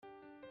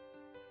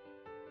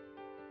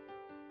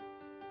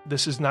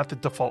This is not the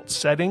default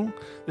setting.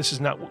 This is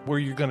not where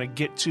you're going to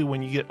get to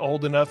when you get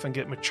old enough and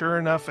get mature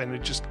enough and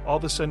it just all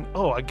of a sudden,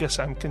 oh, I guess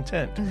I'm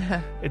content.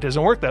 It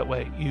doesn't work that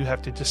way. You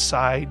have to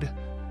decide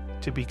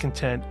to be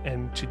content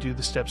and to do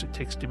the steps it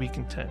takes to be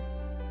content.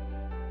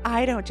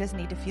 I don't just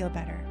need to feel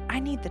better.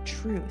 I need the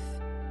truth.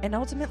 And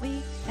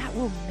ultimately, that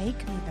will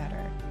make me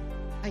better.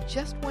 I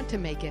just want to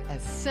make it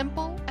as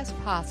simple as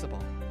possible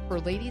for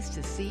ladies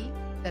to see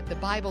that the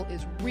Bible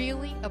is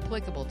really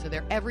applicable to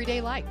their everyday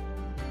life.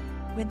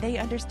 When they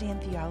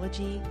understand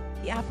theology,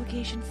 the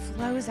application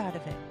flows out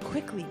of it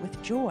quickly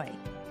with joy.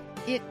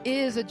 It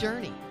is a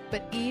journey,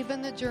 but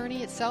even the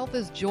journey itself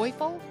is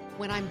joyful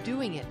when I'm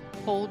doing it,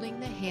 holding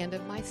the hand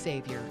of my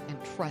Savior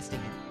and trusting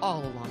Him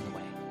all along the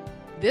way.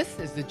 This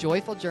is the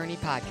Joyful Journey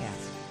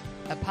Podcast,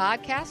 a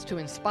podcast to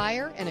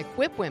inspire and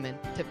equip women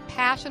to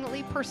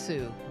passionately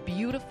pursue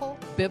beautiful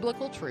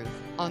biblical truth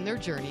on their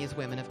journey as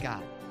women of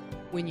God.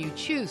 When you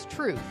choose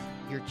truth,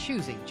 you're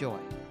choosing joy.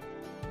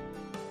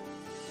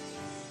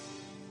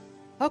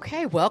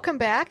 Okay, welcome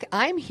back.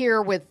 I'm here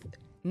with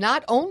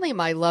not only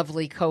my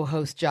lovely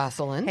co-host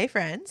Jocelyn, Hey,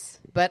 friends.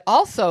 but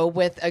also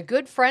with a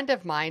good friend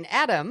of mine,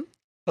 Adam.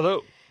 Hello.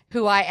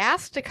 Who I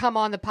asked to come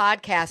on the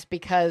podcast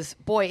because,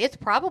 boy, it's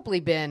probably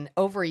been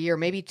over a year,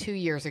 maybe 2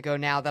 years ago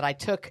now, that I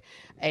took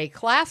a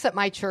class at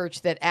my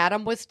church that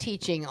Adam was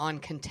teaching on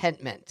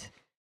contentment.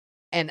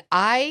 And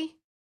I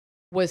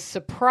was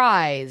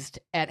surprised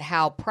at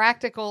how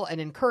practical and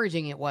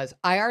encouraging it was.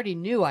 I already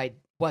knew I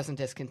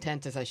wasn't as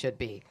content as I should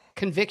be.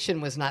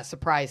 Conviction was not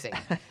surprising.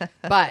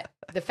 But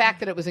the fact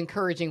that it was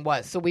encouraging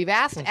was. So we've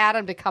asked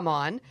Adam to come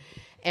on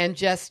and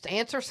just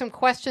answer some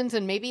questions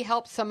and maybe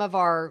help some of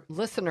our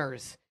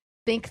listeners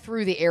think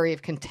through the area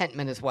of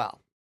contentment as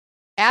well.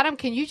 Adam,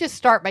 can you just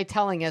start by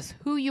telling us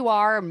who you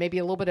are and maybe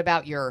a little bit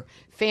about your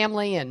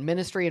family and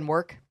ministry and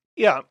work?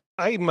 Yeah,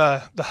 I'm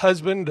the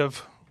husband of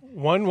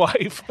one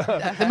wife.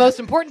 The most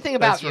important thing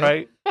about That's you.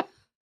 right.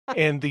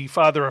 And the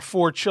father of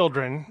 4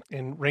 children,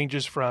 and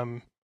ranges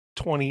from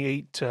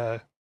 28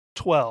 to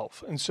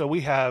 12. And so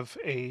we have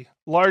a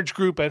large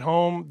group at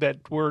home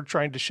that we're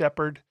trying to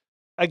shepherd.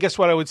 I guess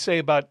what I would say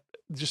about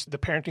just the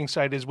parenting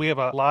side is we have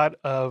a lot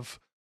of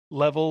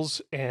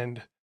levels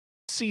and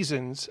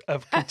seasons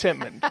of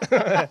contentment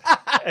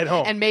at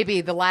home. And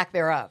maybe the lack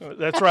thereof.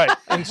 That's right.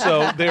 And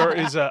so there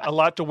is a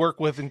lot to work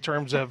with in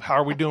terms of how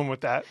are we doing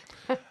with that.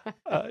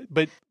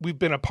 But we've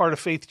been a part of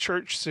Faith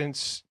Church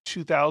since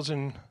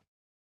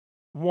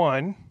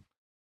 2001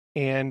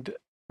 and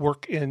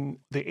work in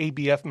the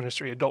ABF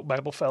ministry, Adult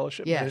Bible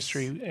Fellowship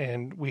Ministry.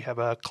 And we have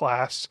a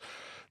class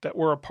that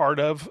we're a part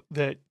of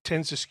that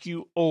tends to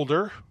skew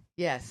older.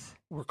 Yes.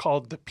 We're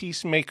called the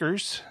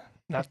Peacemakers,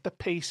 not the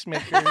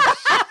Pacemakers.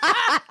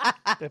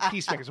 The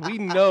Peacemakers. We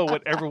know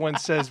what everyone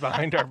says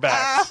behind our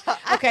backs.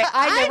 Okay,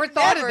 I never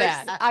thought of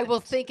that. I will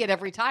think it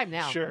every time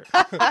now. Sure.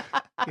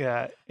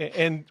 Yeah.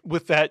 And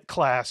with that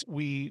class,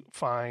 we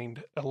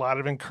find a lot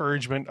of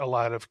encouragement, a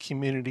lot of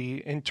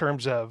community in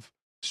terms of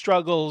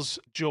struggles,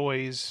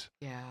 joys.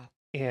 Yeah.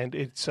 And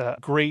it's a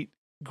great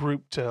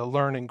group to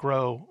learn and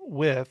grow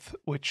with,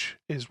 which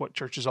is what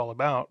church is all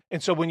about.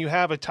 And so when you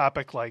have a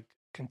topic like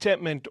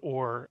contentment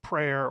or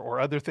prayer or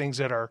other things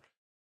that are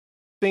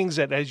things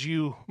that as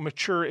you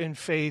mature in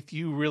faith,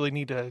 you really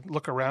need to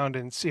look around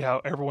and see how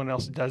everyone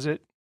else does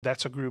it.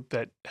 That's a group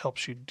that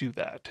helps you do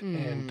that.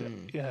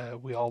 And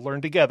we all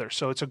learn together.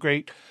 So it's a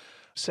great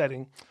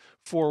setting.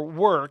 For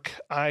work,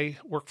 I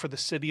work for the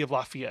city of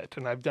Lafayette,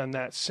 and I've done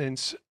that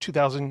since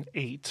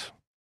 2008.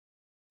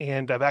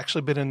 And I've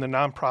actually been in the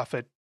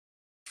nonprofit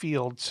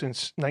field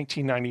since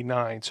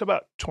 1999, so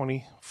about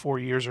 24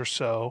 years or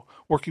so,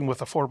 working with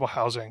affordable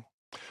housing.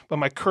 But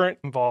my current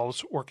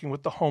involves working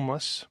with the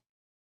homeless.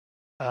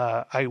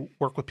 I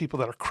work with people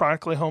that are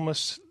chronically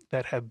homeless,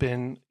 that have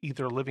been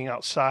either living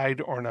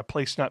outside or in a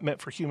place not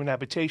meant for human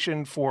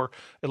habitation for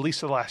at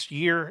least the last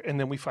year. And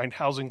then we find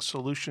housing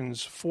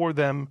solutions for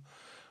them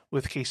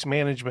with case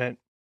management.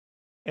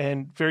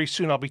 And very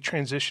soon I'll be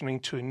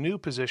transitioning to a new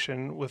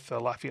position with the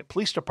Lafayette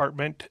Police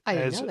Department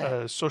as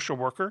a social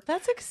worker.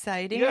 That's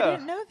exciting. Yeah. I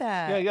didn't know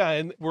that. Yeah.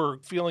 And we're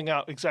feeling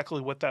out exactly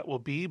what that will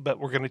be, but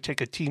we're going to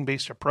take a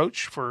team-based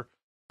approach for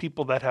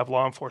people that have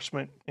law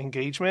enforcement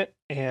engagement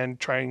and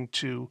trying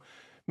to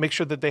make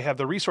sure that they have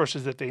the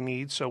resources that they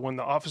need. So when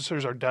the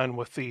officers are done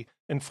with the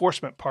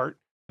enforcement part,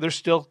 there's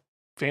still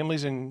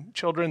families and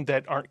children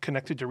that aren't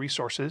connected to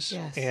resources.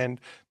 Yes.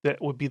 And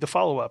that would be the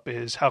follow-up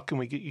is how can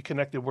we get you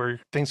connected where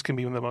things can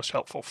be the most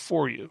helpful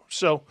for you?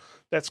 So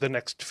that's the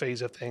next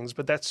phase of things,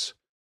 but that's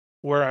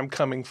where I'm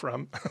coming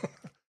from.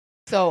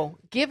 So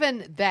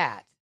given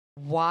that,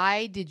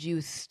 why did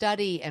you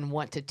study and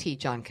want to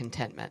teach on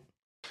contentment?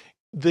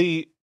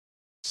 The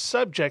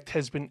subject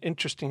has been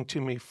interesting to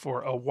me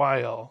for a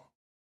while.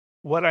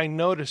 What I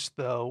noticed,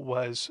 though,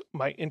 was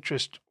my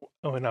interest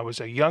when I was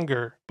a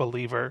younger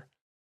believer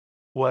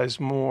was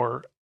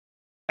more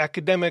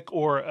academic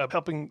or of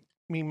helping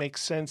me make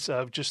sense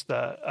of just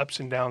the ups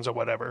and downs or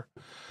whatever.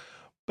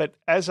 But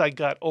as I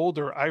got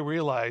older, I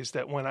realized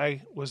that when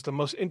I was the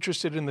most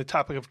interested in the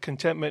topic of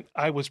contentment,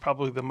 I was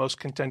probably the most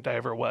content I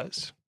ever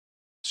was.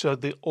 So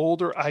the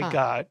older I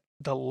got,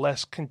 the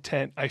less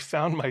content I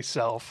found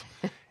myself.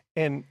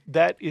 And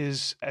that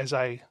is, as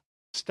I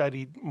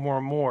studied more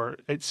and more,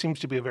 it seems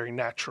to be a very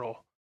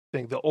natural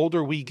thing. The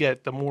older we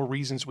get, the more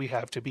reasons we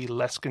have to be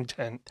less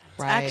content.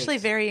 It's actually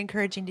very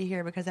encouraging to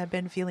hear because I've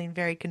been feeling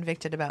very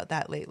convicted about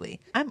that lately.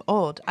 I'm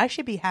old. I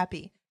should be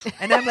happy.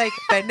 And I'm like,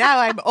 but now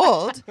I'm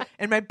old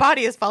and my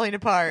body is falling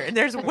apart and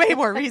there's way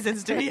more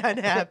reasons to be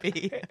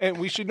unhappy. And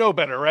we should know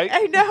better, right?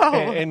 I know.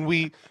 And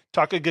we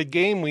talk a good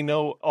game. We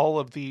know all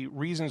of the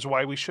reasons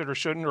why we should or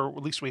shouldn't, or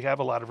at least we have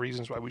a lot of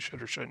reasons why we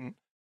should or shouldn't.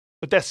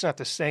 But that's not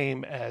the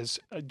same as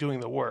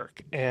doing the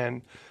work.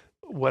 And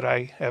what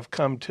I have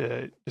come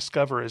to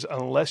discover is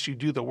unless you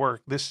do the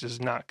work, this does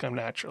not come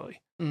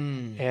naturally.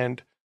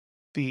 And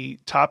the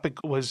topic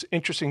was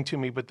interesting to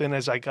me, but then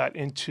as I got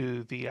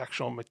into the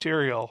actual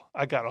material,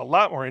 I got a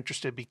lot more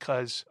interested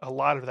because a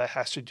lot of that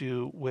has to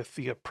do with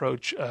the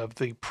approach of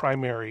the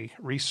primary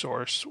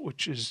resource,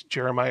 which is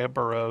Jeremiah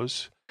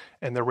Burroughs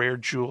and The Rare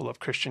Jewel of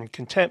Christian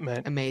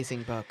Contentment.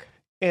 Amazing book.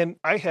 And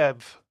I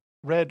have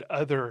read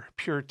other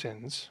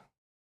Puritans,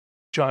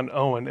 John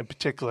Owen in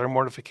particular,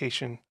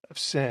 Mortification of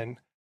Sin.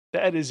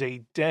 That is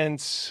a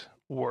dense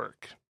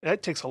work.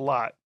 That takes a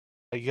lot.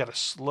 You got to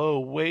slow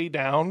way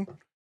down,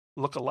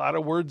 look a lot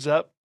of words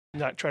up,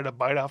 not try to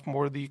bite off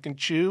more than you can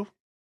chew.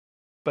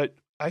 But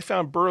I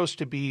found Burroughs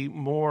to be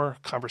more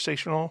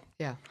conversational,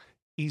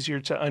 easier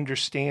to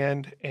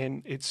understand,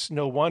 and it's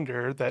no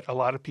wonder that a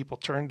lot of people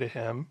turn to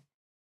him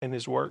and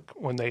his work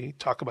when they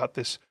talk about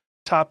this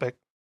topic.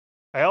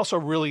 I also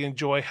really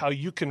enjoy how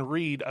you can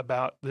read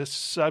about this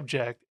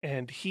subject,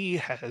 and he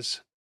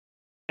has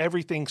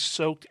everything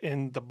soaked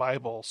in the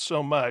Bible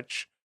so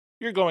much.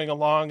 You're going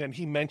along and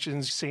he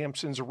mentions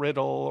Samson's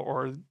riddle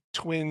or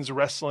twins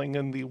wrestling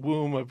in the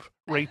womb of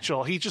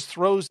Rachel. He just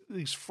throws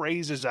these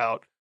phrases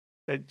out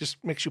that just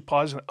makes you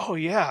pause and, oh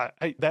yeah,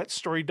 that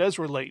story does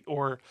relate.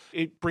 Or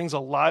it brings a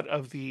lot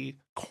of the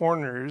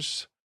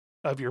corners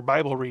of your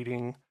Bible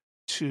reading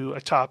to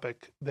a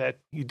topic that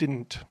you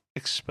didn't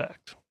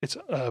expect. It's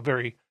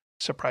very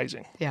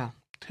surprising.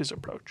 His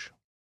approach.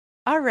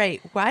 All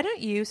right. Why don't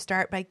you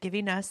start by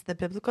giving us the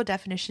biblical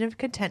definition of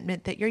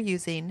contentment that you're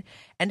using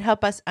and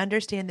help us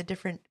understand the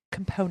different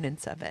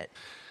components of it?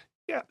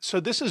 Yeah. So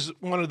this is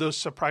one of those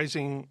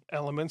surprising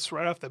elements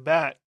right off the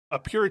bat. A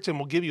Puritan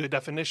will give you a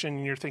definition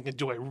and you're thinking,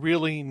 do I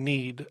really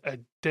need a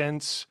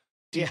dense,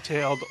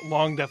 detailed,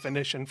 long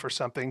definition for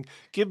something?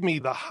 Give me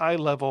the high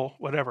level,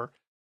 whatever.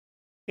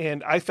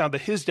 And I found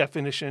that his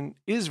definition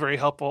is very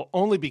helpful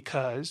only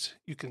because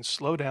you can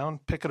slow down,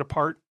 pick it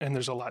apart, and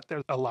there's a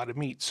lot of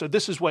meat. So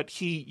this is what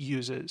he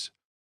uses.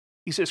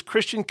 He says,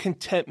 Christian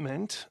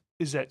contentment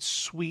is that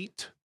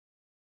sweet,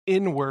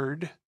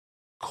 inward,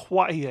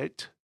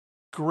 quiet,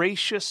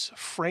 gracious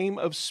frame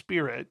of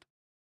spirit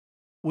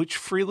which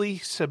freely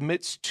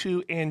submits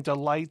to and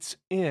delights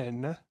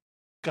in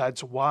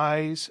God's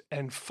wise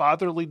and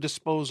fatherly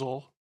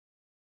disposal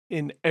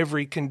in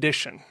every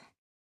condition.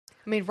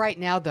 I mean, right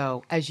now,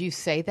 though, as you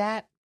say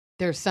that,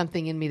 there's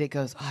something in me that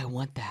goes, oh, I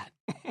want that.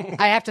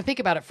 I have to think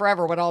about it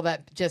forever, what all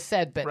that just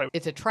said, but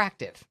it's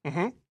attractive.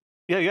 Mm-hmm.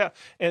 Yeah.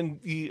 And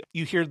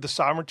you hear the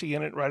sovereignty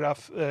in it right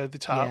off the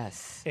top.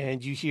 Yes.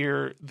 And you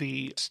hear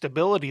the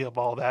stability of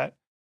all that.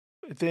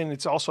 But then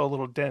it's also a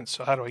little dense.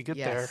 So how do I get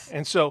there?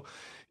 And so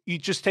you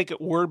just take it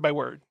word by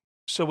word.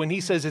 So when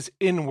he says it's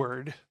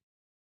inward,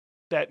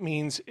 that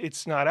means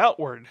it's not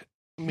outward.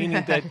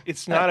 Meaning that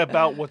it's not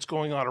about what's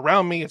going on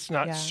around me. It's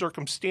not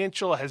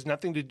circumstantial. It has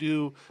nothing to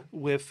do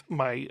with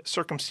my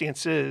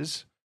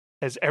circumstances.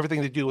 It has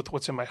everything to do with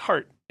what's in my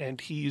heart. And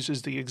he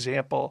uses the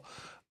example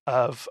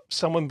of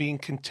someone being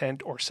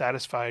content or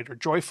satisfied or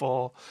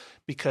joyful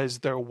because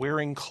they're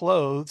wearing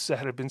clothes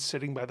that have been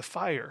sitting by the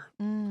fire.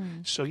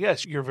 So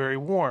yes, you're very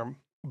warm.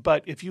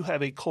 But if you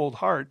have a cold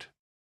heart,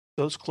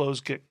 those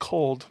clothes get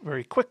cold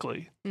very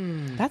quickly.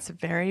 That's a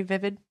very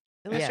vivid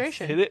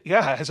illustration.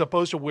 As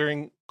opposed to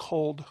wearing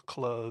cold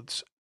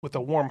clothes with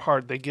a warm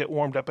heart, they get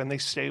warmed up and they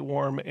stay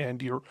warm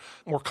and you're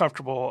more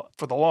comfortable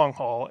for the long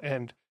haul.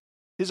 And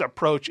his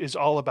approach is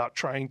all about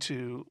trying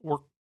to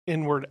work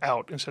inward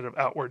out instead of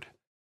outward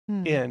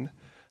in.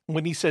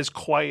 When he says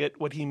quiet,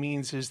 what he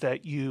means is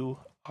that you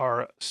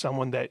are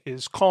someone that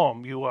is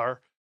calm. You are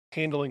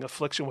handling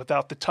affliction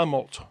without the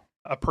tumult.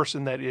 A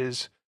person that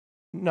is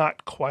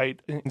not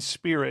quite in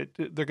spirit,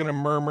 they're going to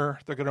murmur,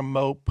 they're going to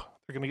mope,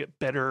 they're going to get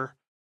bitter.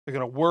 They're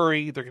going to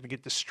worry. They're going to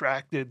get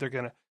distracted. They're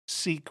going to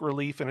seek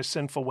relief in a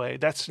sinful way.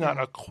 That's not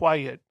a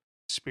quiet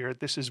spirit.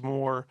 This is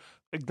more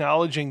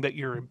acknowledging that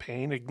you're in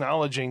pain,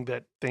 acknowledging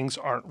that things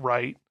aren't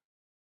right,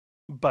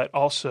 but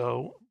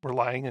also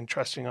relying and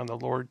trusting on the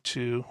Lord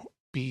to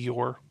be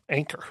your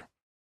anchor.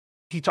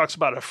 He talks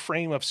about a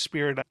frame of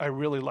spirit. I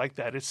really like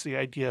that. It's the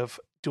idea of,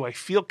 do I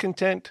feel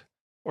content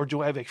or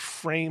do I have a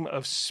frame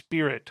of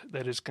spirit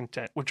that is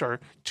content, which are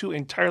two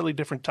entirely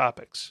different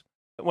topics.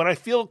 When I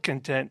feel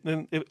content,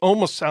 then it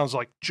almost sounds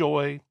like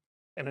joy,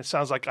 and it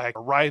sounds like I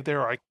arrive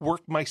there, or I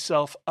work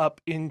myself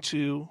up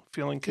into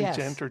feeling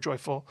content or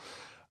joyful.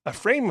 A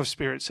frame of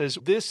spirit says,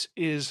 this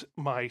is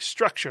my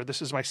structure,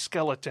 this is my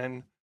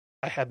skeleton,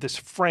 I have this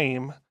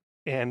frame,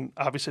 and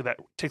obviously that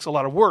takes a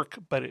lot of work,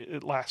 but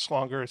it lasts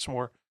longer. It's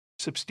more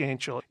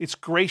substantial. It's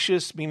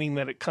gracious, meaning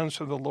that it comes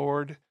from the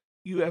Lord.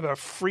 You have a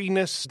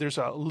freeness. There's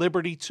a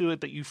liberty to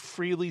it that you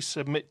freely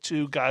submit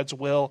to God's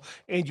will,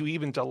 and you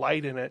even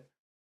delight in it.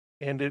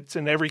 And it's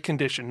in every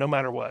condition, no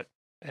matter what.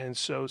 And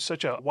so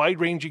such a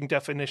wide-ranging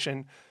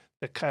definition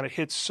that kind of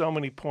hits so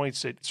many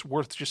points that it's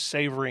worth just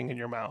savoring in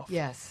your mouth.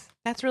 Yes.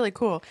 That's really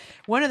cool.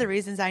 One of the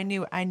reasons I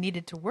knew I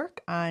needed to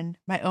work on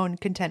my own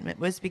contentment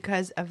was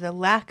because of the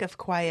lack of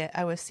quiet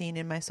I was seeing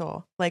in my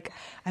soul. Like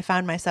I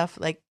found myself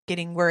like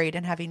getting worried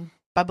and having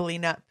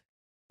bubbling up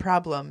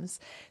problems.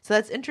 So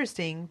that's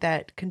interesting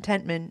that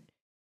contentment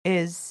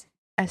is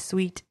a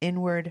sweet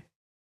inward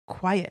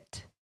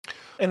quiet.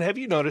 And have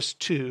you noticed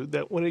too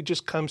that when it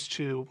just comes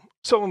to,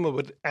 someone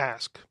would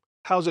ask,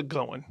 how's it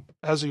going?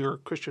 How's your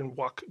Christian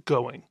walk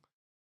going?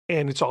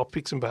 And it's all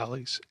peaks and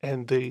valleys.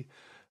 And the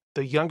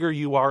younger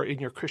you are in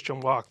your Christian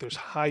walk, there's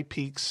high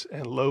peaks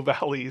and low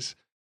valleys.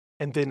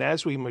 And then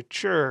as we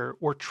mature,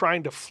 we're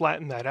trying to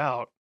flatten that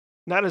out,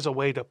 not as a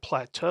way to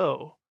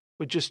plateau,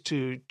 but just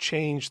to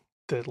change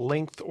the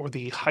length or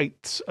the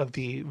heights of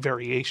the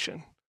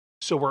variation.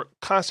 So we're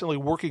constantly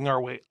working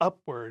our way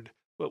upward,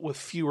 but with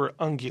fewer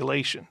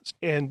undulations.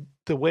 And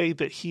the way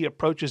that he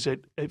approaches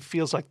it, it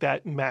feels like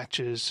that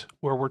matches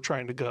where we're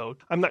trying to go.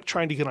 I'm not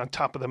trying to get on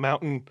top of the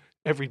mountain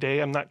every day.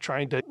 I'm not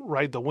trying to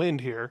ride the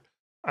wind here.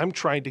 I'm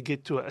trying to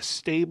get to a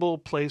stable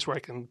place where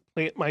I can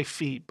plant my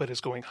feet, but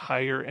it's going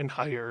higher and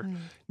higher,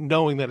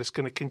 knowing that it's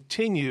going to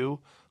continue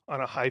on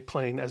a high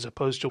plane as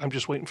opposed to I'm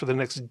just waiting for the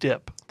next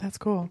dip. That's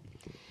cool.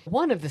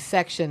 One of the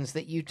sections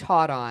that you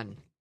taught on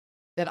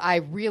that I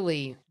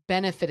really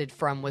benefited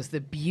from was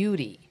the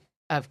beauty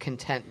of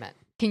contentment.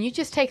 Can you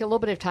just take a little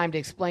bit of time to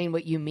explain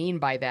what you mean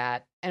by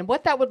that and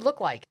what that would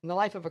look like in the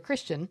life of a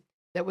Christian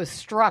that was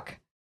struck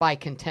by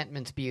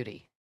contentment's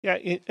beauty? Yeah,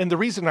 and the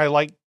reason I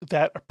like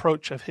that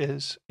approach of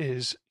his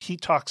is he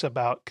talks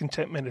about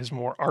contentment as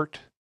more art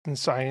than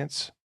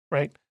science,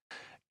 right?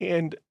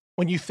 And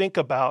when you think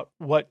about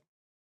what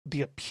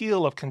the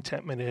appeal of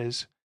contentment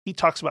is, he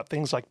talks about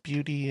things like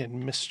beauty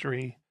and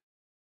mystery.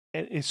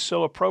 And it's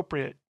so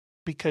appropriate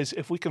because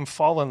if we can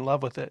fall in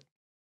love with it,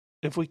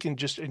 if we can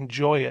just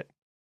enjoy it,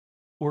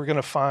 we're going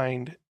to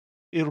find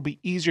it'll be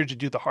easier to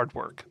do the hard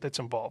work that's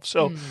involved.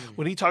 So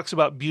when he talks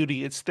about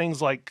beauty, it's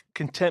things like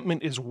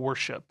contentment is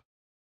worship.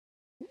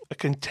 A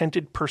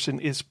contented person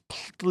is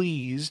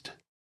pleased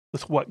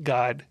with what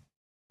God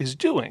is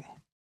doing.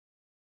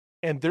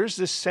 And there's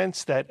this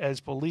sense that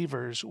as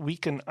believers, we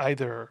can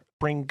either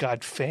bring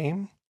God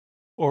fame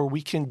or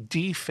we can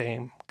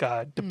defame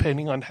God,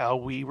 depending on how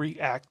we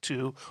react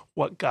to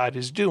what God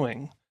is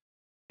doing.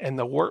 And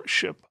the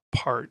worship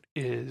part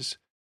is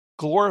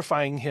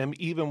glorifying him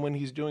even when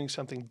he's doing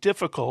something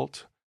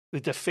difficult.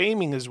 The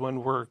defaming is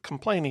when we're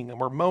complaining and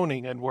we're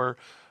moaning and we're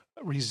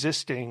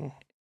resisting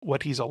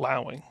what he's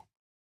allowing.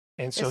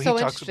 And so it's he so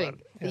talks interesting about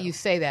it. that you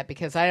say that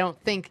because I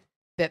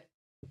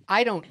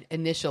don't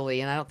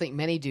initially, and I don't think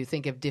many do,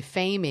 think of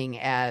defaming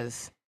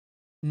as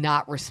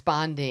not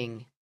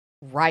responding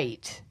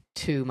right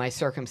to my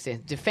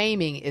circumstance.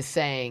 Defaming is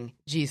saying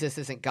Jesus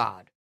isn't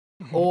God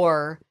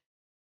or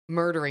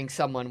murdering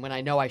someone when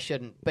I know I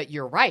shouldn't. But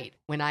you're right.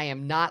 When I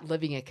am not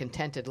living a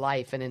contented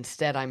life and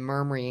instead I'm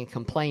murmuring and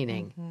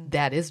complaining,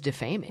 that is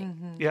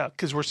defaming. Yeah,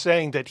 because we're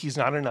saying that he's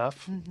not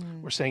enough.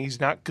 We're saying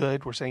he's not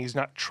good. We're saying he's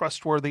not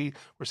trustworthy.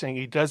 We're saying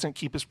he doesn't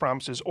keep his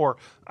promises, or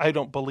I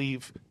don't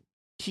believe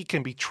he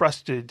can be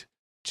trusted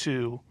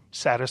to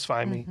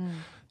satisfy me.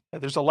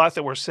 There's a lot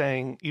that we're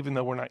saying, even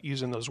though we're not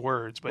using those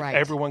words, but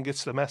everyone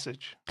gets the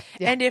message.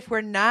 Yeah. And if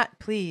we're not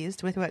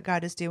pleased with what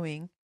God is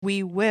doing,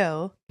 we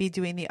will be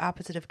doing the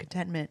opposite of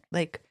contentment,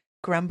 like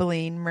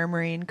grumbling,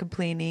 murmuring,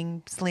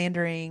 complaining,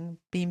 slandering,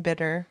 being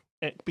bitter.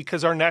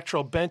 Because our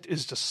natural bent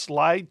is to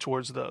slide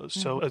towards those.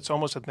 So it's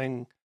almost a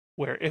thing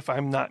where if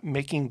I'm not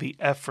making the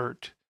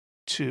effort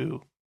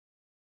to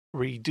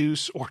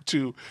reduce or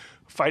to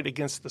fight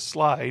against the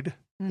slide,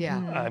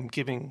 I'm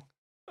giving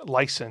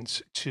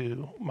license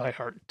to my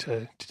heart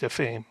to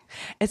defame.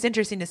 It's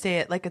interesting to say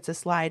it like it's a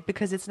slide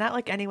because it's not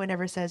like anyone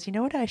ever says, you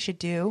know what I should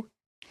do?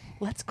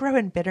 Let's grow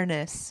in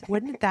bitterness.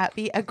 Wouldn't that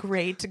be a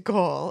great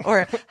goal?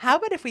 Or how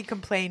about if we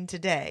complain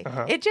today?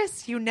 It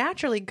just, you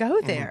naturally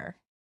go there.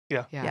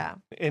 Yeah.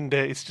 And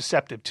it's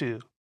deceptive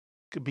too,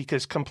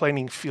 because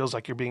complaining feels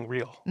like you're being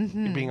real.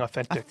 You're being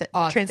authentic.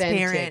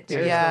 Transparent.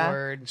 There's the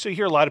word. So you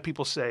hear a lot of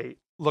people say,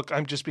 look,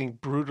 I'm just being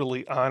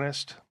brutally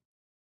honest,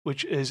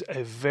 which is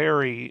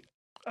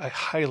I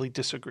highly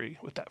disagree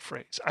with that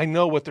phrase. I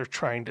know what they're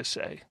trying to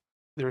say.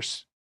 They're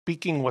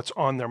speaking what's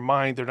on their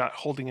mind. They're not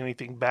holding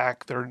anything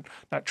back. They're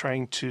not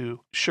trying to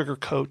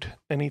sugarcoat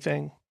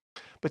anything.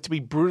 But to be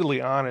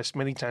brutally honest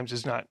many times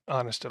is not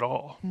honest at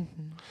all.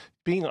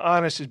 Being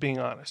honest is being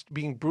honest.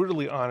 Being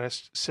brutally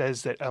honest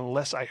says that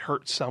unless I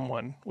hurt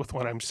someone with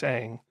what I'm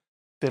saying,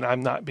 then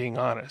I'm not being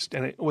honest.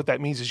 And what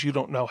that means is you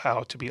don't know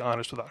how to be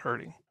honest without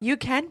hurting. You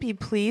can be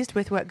pleased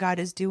with what God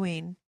is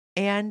doing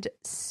and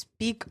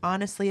speak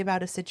honestly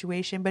about a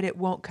situation, but it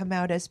won't come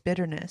out as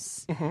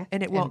bitterness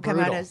and it won't come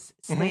out as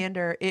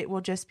slander. It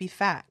will just be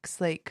facts.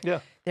 Like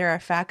there are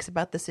facts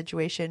about the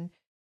situation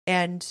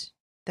and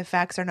the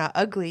facts are not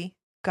ugly.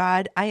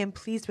 God, I am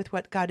pleased with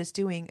what God is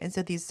doing. And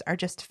so these are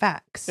just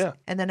facts. Yeah.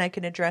 And then I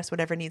can address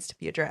whatever needs to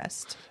be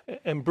addressed.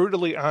 And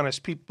brutally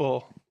honest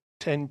people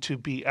tend to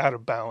be out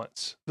of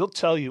balance. They'll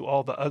tell you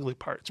all the ugly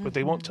parts, but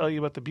they won't tell you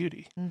about the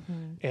beauty.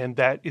 And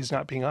that is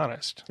not being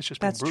honest. It's just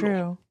being brutal.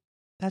 True.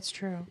 That's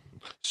true.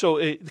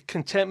 So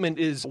contentment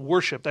is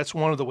worship. That's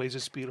one of the ways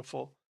it's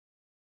beautiful.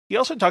 He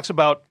also talks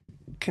about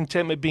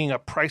contentment being a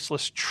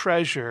priceless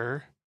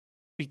treasure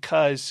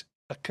because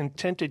a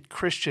contented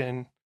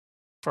Christian,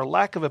 for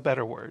lack of a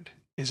better word,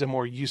 is a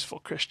more useful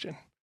Christian,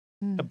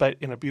 but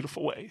in a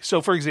beautiful way.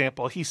 So, for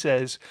example, he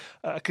says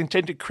a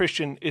contented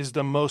Christian is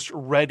the most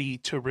ready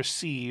to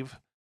receive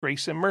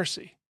grace and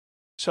mercy.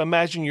 So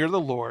imagine you're the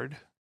Lord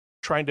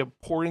trying to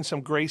pour in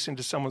some grace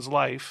into someone's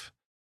life,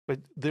 but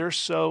they're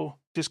so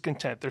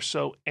discontent, they're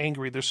so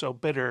angry, they're so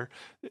bitter.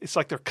 It's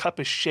like their cup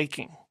is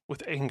shaking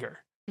with anger.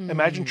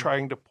 Imagine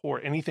trying to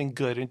pour anything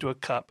good into a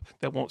cup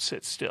that won't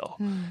sit still.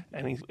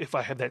 And if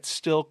I have that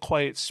still,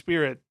 quiet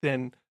spirit,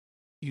 then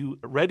you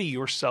ready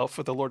yourself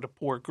for the Lord to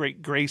pour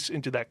great grace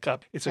into that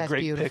cup. It's a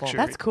great beautiful. picture.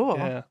 That's cool.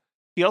 Yeah.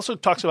 He also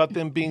talks about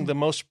them being the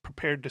most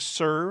prepared to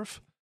serve.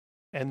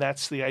 And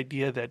that's the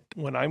idea that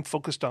when I'm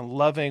focused on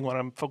loving, when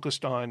I'm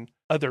focused on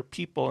other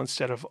people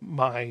instead of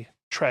my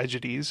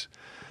tragedies,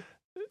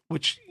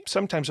 which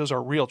sometimes those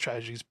are real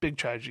tragedies, big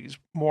tragedies.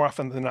 More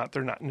often than not,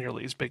 they're not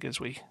nearly as big as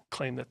we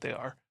claim that they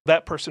are.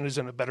 That person is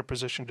in a better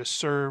position to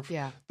serve.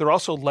 Yeah. They're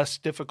also less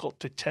difficult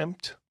to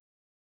tempt.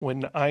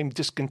 When I'm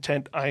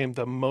discontent, I am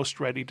the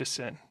most ready to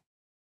sin.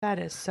 That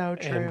is so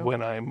true. And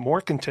when I'm more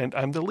content,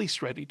 I'm the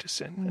least ready to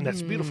sin. And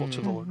that's beautiful to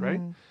the Lord,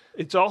 right?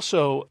 It's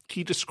also,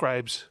 he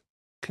describes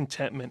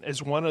contentment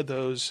as one of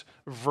those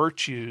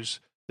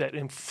virtues that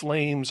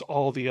inflames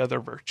all the other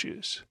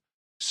virtues.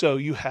 So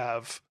you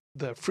have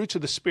the fruits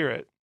of the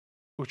Spirit,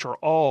 which are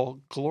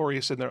all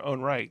glorious in their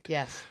own right.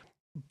 Yes.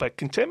 But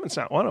contentment's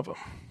not one of them.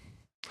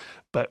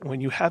 But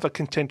when you have a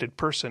contented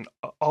person,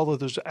 all of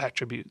those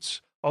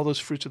attributes, all those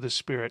fruits of the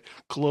Spirit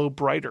glow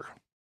brighter.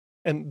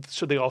 And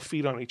so they all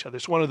feed on each other.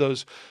 It's one of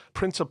those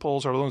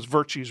principles, or those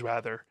virtues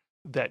rather,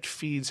 that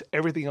feeds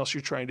everything else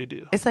you're trying to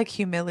do. It's like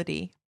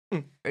humility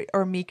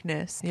or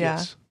meekness. Yeah.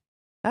 Yes.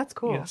 That's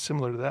cool. Yeah,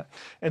 similar to that.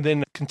 And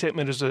then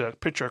contentment is a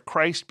picture of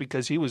Christ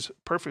because he was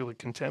perfectly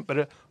content,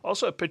 but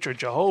also a picture of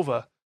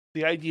Jehovah,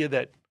 the idea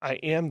that I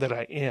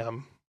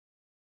am,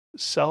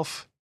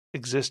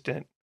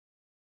 self-existent.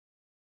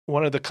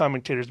 One of the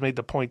commentators made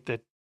the point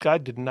that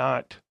God did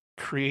not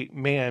create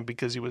man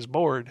because he was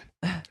bored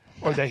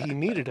or that he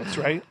needed us,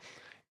 right?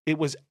 It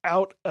was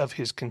out of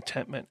his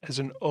contentment as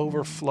an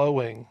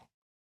overflowing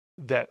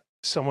that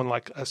someone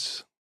like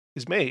us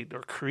is made,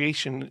 or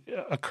creation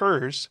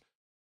occurs.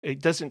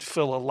 It doesn't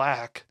fill a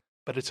lack,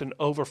 but it's an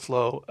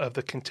overflow of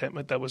the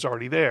contentment that was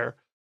already there.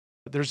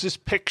 There's this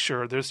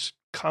picture, this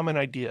common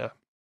idea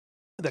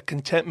that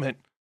contentment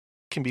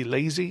can be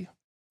lazy,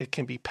 it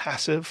can be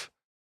passive,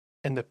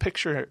 and the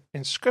picture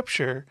in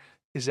Scripture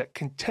is that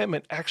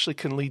contentment actually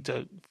can lead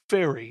to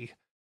very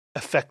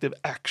effective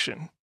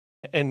action.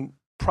 And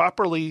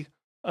properly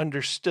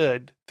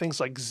understood,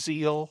 things like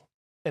zeal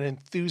and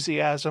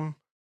enthusiasm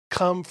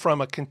come from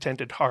a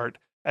contented heart,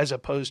 as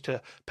opposed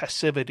to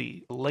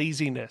passivity,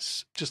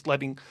 laziness, just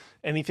letting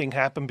anything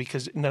happen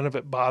because none of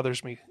it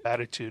bothers me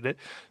attitude.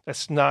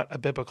 That's not a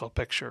biblical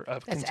picture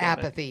of contentment. That's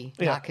apathy,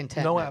 not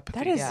contentment. No apathy.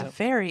 That is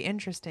very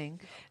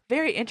interesting.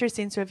 Very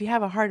interesting. So if you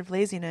have a heart of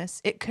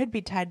laziness, it could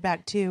be tied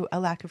back to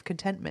a lack of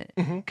contentment.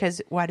 Because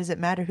why does it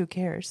matter? Who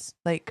cares?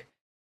 Like,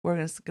 we're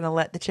just going to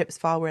let the chips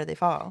fall where they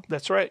fall.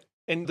 That's right.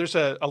 And there's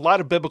a lot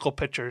of biblical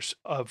pictures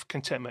of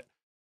contentment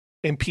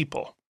in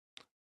people,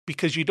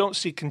 because you don't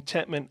see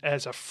contentment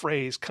as a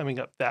phrase coming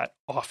up that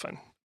often.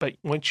 But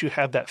once you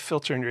have that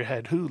filter in your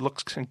head, who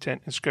looks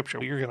content in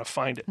Scripture, you're going to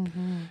find it.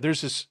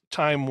 There's this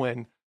time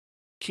when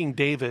King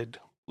David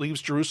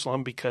leaves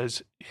Jerusalem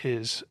because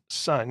his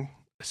son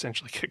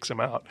essentially kicks him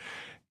out.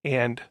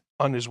 And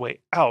on his way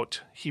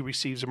out, he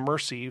receives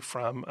mercy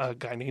from a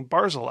guy named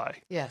Barzillai.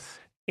 Yes.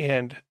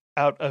 And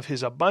out of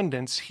his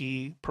abundance,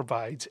 he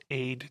provides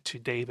aid to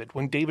David.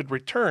 When David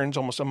returns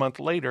almost a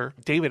month later,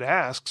 David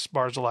asks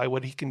Barzillai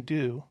what he can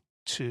do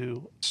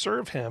to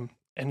serve him.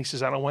 And he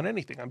says, I don't want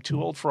anything. I'm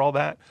too old for all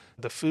that.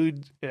 The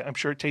food, I'm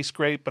sure it tastes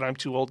great, but I'm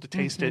too old to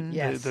taste it.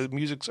 Yes. The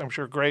music's, I'm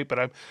sure, great, but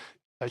I'm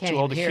Can't too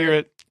old to even hear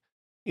it.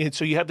 And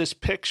so you have this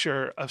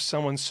picture of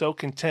someone so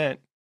content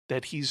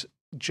that he's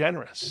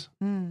generous.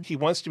 He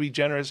wants to be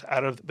generous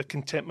out of the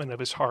contentment of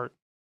his heart.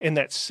 In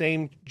that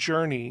same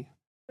journey,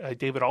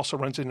 David also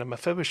runs into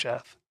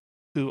Mephibosheth,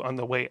 who on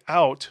the way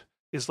out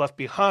is left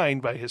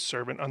behind by his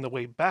servant. On the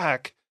way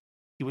back,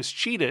 he was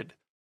cheated.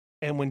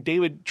 And when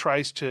David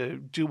tries to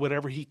do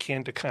whatever he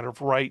can to kind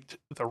of right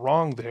the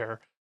wrong there,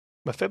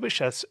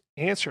 Mephibosheth's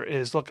answer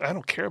is, look, I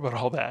don't care about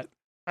all that.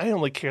 I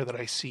only care that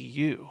I see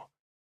you.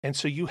 And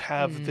so you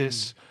have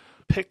this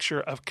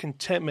picture of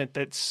contentment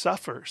that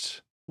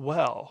suffers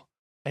well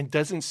and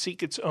doesn't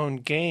seek its own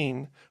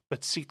gain,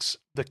 but seeks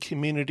the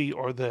community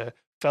or the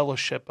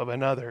fellowship of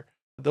another.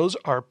 Those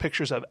are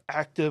pictures of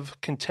active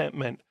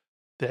contentment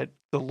that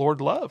the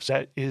Lord loves.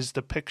 That is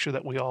the picture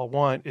that we all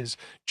want, is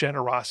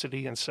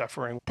generosity and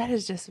suffering. That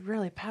is just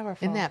really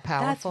powerful. Isn't that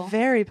powerful? That's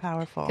very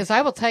powerful. Because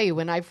I will tell you,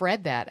 when I've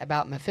read that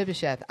about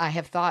Mephibosheth, I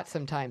have thought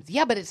sometimes,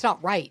 yeah, but it's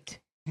not right.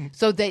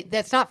 So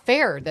that's not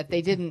fair that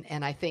they didn't.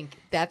 And I think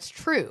that's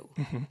true.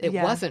 It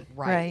wasn't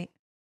right.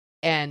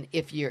 And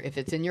if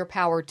it's in your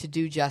power to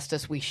do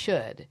justice, we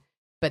should.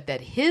 But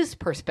that his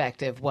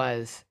perspective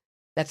was,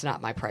 that's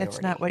not my priority.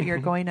 It's not what you're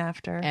going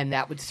after. And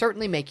that would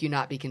certainly make you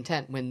not be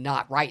content when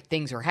not right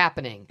things are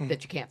happening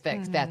that you can't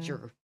fix. That's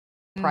your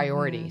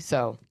priority.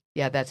 So,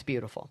 yeah, that's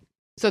beautiful.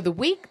 So the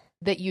week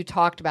that you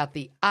talked about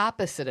the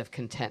opposite of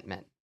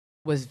contentment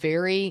was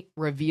very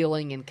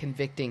revealing and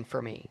convicting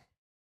for me.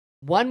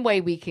 One way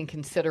we can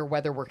consider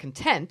whether we're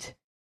content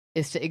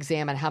is to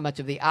examine how much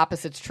of the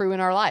opposite's true in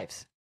our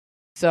lives.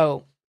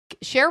 So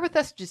share with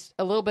us just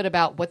a little bit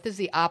about what does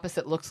the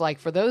opposite looks like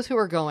for those who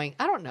are going,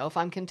 I don't know if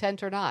I'm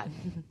content or not.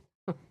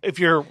 If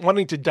you're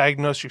wanting to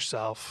diagnose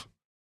yourself,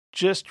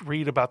 just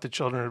read about the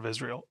children of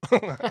Israel.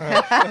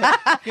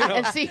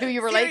 And see who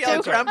you relate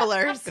Serial to.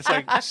 grumblers. It's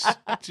like,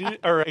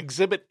 or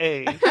Exhibit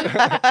A.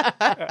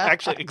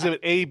 Actually, Exhibit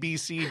A, B,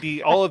 C,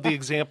 D. All of the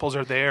examples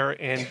are there,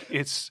 and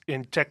it's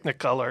in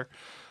Technicolor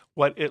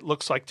what it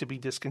looks like to be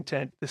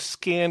discontent. The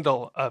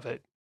scandal of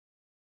it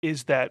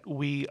is that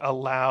we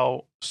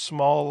allow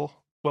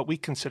what we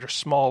consider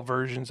small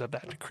versions of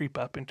that to creep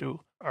up into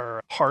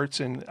our hearts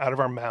and out of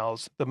our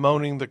mouths. The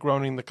moaning, the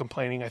groaning, the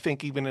complaining. I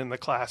think even in the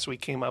class we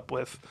came up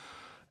with,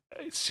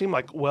 it seemed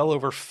like well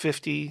over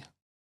 50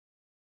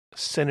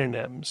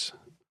 synonyms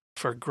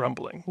for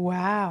grumbling.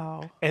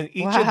 Wow. And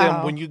each of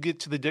them, when you get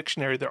to the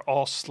dictionary, they're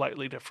all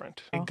slightly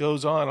different. It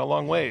goes on a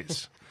long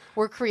ways.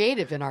 We're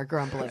creative in our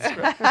grumbling.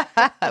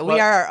 We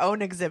are our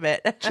own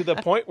exhibit. To the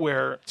point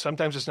where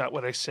sometimes it's not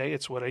what I say,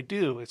 it's what I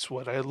do. It's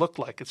what I look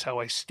like. It's how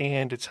I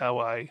stand. It's how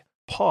I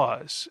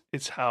pause.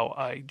 It's how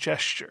I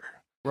gesture.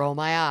 Roll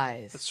my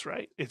eyes. That's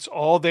right. It's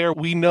all there.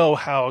 We know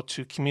how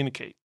to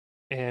communicate.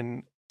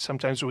 And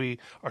sometimes we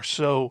are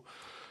so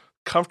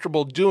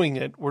comfortable doing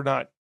it, we're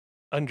not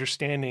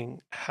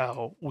understanding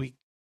how we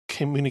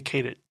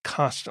communicate it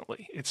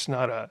constantly. It's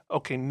not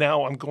okay,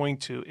 now I'm going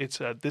to. It's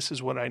this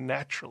is what I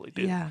naturally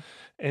do. Yeah.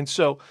 And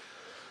so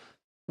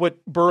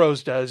what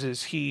Burroughs does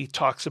is he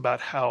talks about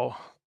how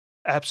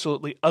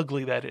absolutely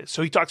ugly that is.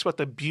 So he talks about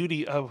the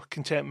beauty of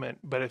contentment,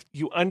 but if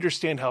you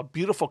understand how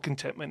beautiful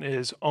contentment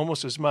is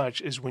almost as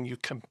much as when you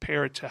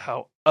compare it to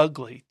how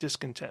ugly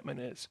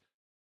discontentment is.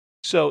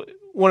 So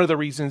one of the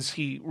reasons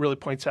he really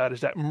points out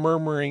is that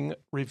murmuring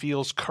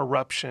reveals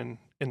corruption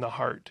in the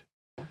heart.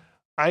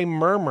 I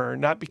murmur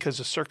not because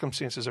the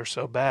circumstances are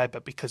so bad,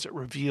 but because it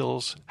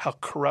reveals how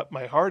corrupt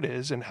my heart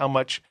is and how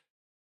much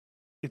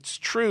it's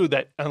true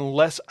that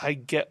unless I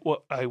get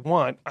what I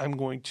want, I'm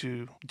going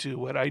to do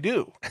what I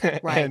do.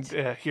 Right.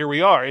 And here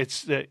we are.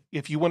 It's that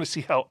if you want to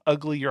see how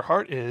ugly your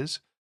heart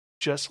is,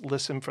 just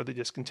listen for the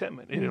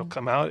discontentment. It'll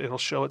come out. It'll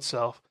show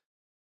itself.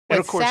 And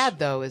What's of course, sad,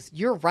 though, is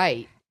you're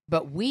right,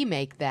 but we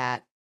make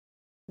that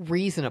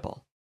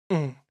reasonable.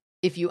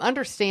 If you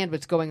understand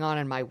what's going on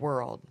in my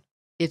world,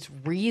 it's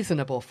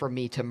reasonable for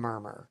me to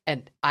murmur.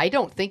 And I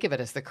don't think of it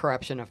as the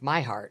corruption of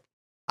my heart.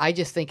 I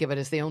just think of it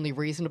as the only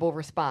reasonable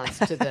response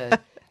to the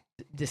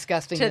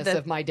disgustingness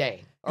of my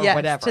day or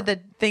whatever. To the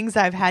things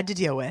I've had to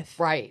deal with.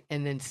 Right.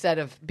 And instead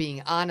of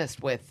being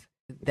honest with,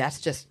 that's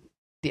just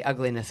the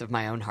ugliness of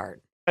my own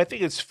heart. I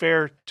think it's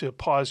fair to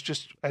pause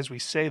just as we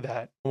say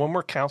that. When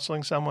we're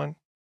counseling someone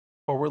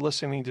or we're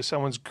listening to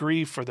someone's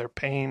grief for their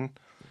pain,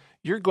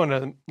 you're going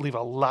to leave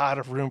a lot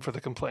of room for the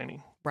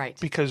complaining. Right.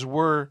 Because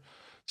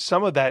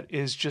some of that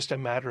is just a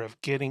matter of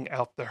getting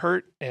out the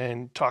hurt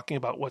and talking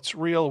about what's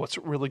real, what's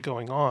really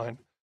going on.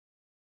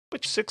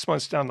 But 6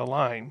 months down the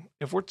line,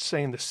 if we're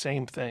saying the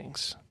same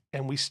things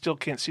and we still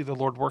can't see the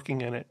Lord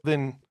working in it,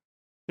 then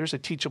there's a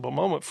teachable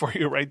moment for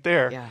you right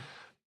there. Yeah.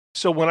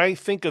 So when I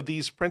think of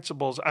these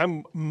principles,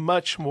 I'm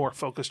much more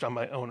focused on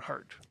my own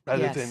heart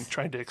rather than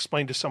trying to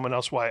explain to someone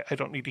else why I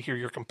don't need to hear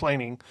your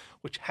complaining,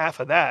 which half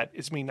of that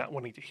is me not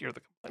wanting to hear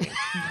the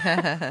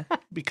complaining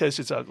because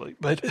it's ugly.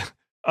 But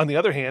on the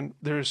other hand,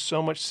 there's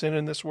so much sin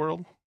in this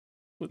world.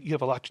 You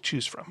have a lot to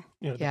choose from.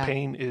 The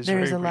pain is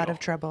There's very a lot real. of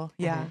trouble.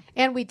 Yeah.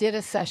 And we did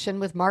a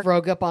session with Mark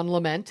Rogup on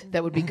lament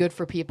that would be good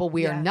for people.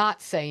 We are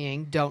not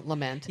saying don't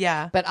lament.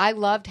 Yeah. But I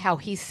loved how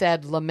he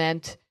said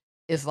lament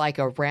is like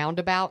a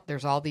roundabout.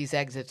 There's all these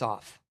exits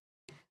off.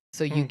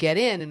 So you get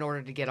in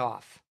order to get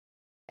off.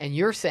 And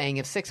you're saying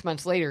if 6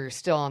 months later you're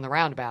still on the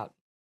roundabout,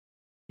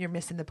 You're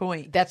missing the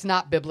point. that's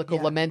not biblical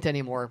lament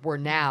anymore. We're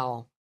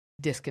now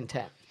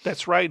discontent.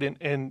 That's right.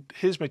 And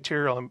his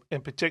material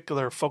in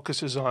particular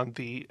focuses on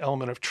the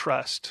element of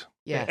trust.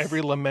 Yes.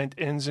 Every lament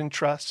ends in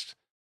trust.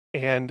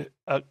 And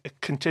a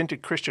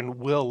contented Christian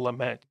will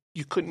lament.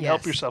 You couldn't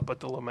help yourself but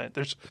to lament.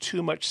 There's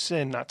too much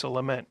sin not to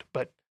lament,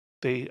 but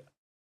they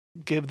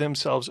give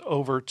themselves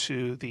over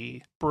to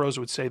Burroughs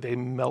would say they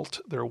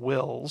melt their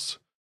wills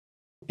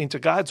into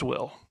God's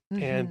will.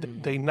 Mm-hmm.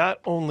 And they not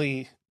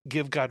only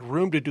give God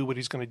room to do what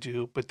he's going to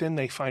do, but then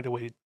they find a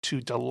way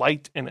to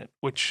delight in it,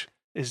 which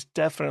is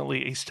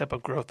definitely a step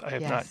of growth I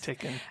have not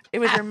taken. It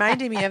was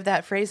reminding me of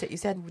that phrase that you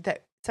said,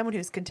 that someone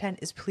who's content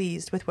is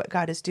pleased with what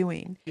God is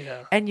doing.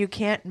 Yeah. And you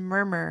can't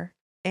murmur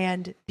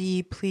and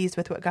be pleased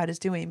with what God is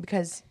doing,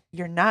 because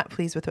you're not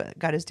pleased with what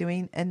God is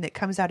doing, and it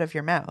comes out of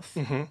your mouth.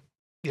 Mm-hmm.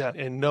 Yeah,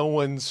 and no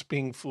one's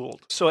being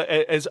fooled. So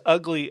as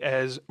ugly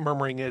as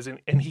murmuring is,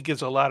 and he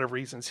gives a lot of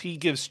reasons, he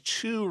gives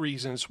 2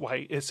 reasons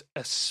why it's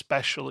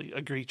especially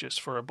egregious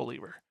for a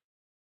believer.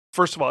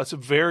 First of all, it's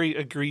very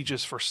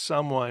egregious for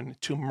someone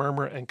to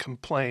murmur and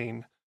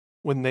complain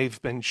when they've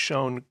been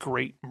shown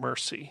great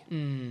mercy.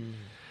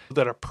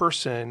 That a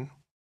person,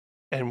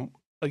 and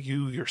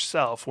you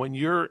yourself, when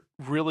you're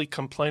really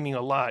complaining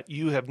a lot,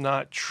 you have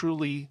not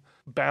truly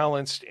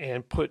balanced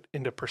and put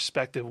into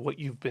perspective what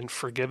you've been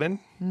forgiven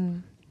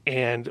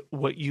and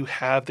what you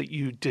have that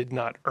you did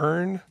not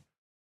earn,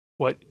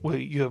 what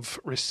you have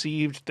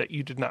received that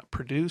you did not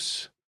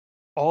produce.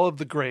 All of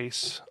the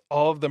grace,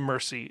 all of the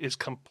mercy is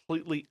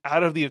completely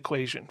out of the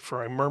equation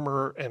for a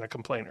murmurer and a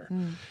complainer.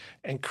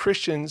 And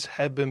Christians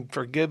have been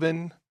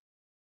forgiven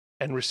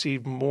and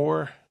received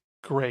more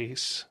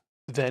grace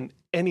than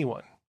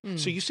anyone.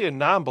 So you see a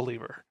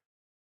non-believer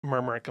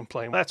murmur and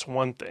complain, that's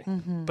one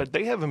thing. But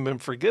they haven't been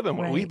forgiven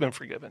what we've been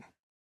forgiven.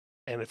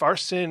 And if our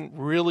sin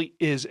really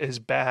is as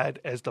bad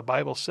as the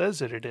Bible says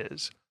that it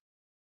is,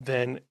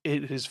 then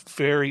it is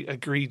very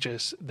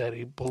egregious that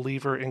a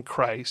believer in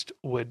Christ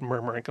would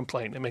murmur and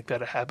complain and make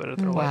that a habit of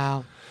their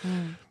life.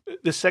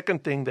 The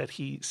second thing that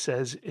he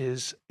says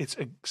is it's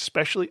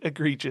especially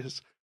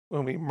egregious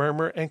when we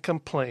murmur and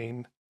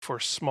complain for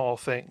small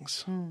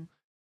things.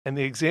 And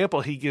the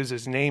example he gives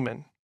is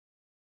Naaman,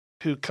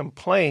 who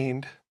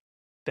complained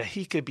that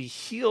he could be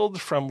healed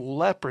from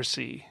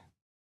leprosy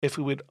if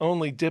he would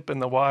only dip in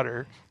the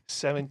water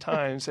 7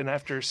 times. And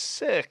after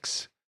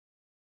 6,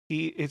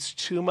 it's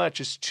too much,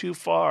 it's too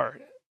far.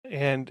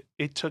 And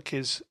it took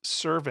his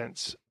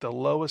servants, the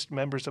lowest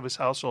members of his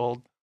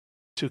household,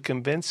 to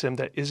convince him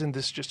that isn't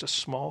this just a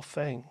small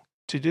thing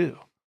to do?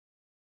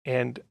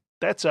 And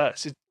that's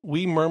us.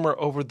 We murmur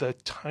over the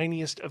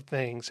tiniest of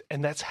things,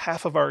 and that's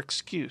half of our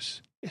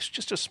excuse. It's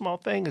just a small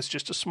thing. It's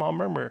just a small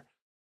murmur.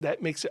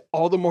 That makes it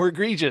all the more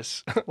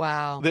egregious.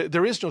 Wow.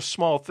 There is no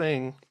small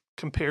thing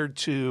compared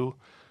to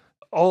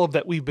all of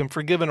that we've been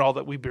forgiven, all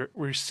that we've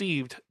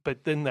received.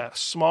 But then that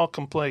small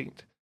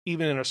complaint,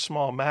 even in a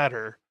small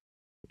matter,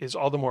 is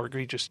all the more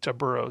egregious to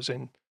Burroughs.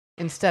 And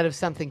instead of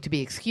something to be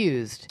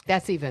excused,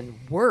 that's even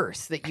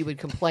worse, that you would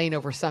complain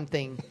over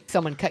something,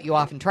 someone cut you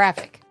off in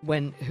traffic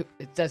when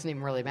it doesn't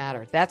even really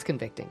matter. That's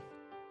convicting.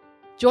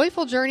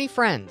 Joyful Journey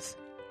friends,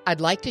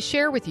 I'd like to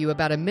share with you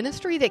about a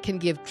ministry that can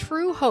give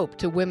true hope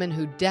to women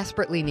who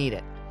desperately need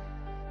it.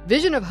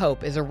 Vision of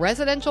Hope is a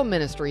residential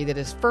ministry that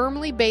is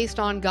firmly based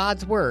on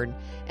God's Word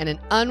and an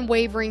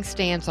unwavering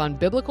stance on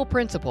biblical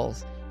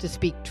principles to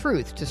speak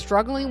truth to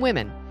struggling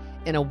women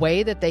in a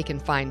way that they can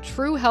find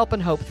true help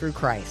and hope through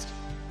Christ.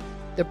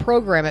 The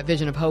program at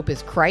Vision of Hope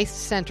is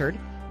Christ-centered,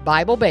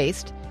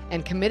 Bible-based,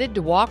 and committed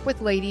to walk with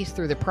ladies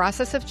through the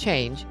process of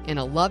change in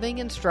a loving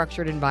and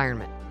structured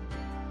environment.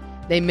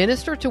 They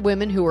minister to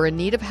women who are in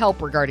need of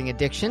help regarding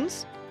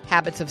addictions,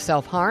 habits of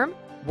self-harm,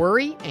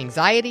 worry,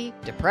 anxiety,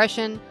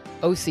 depression,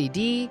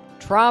 OCD,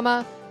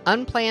 trauma,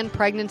 unplanned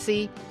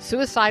pregnancy,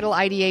 suicidal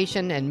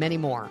ideation, and many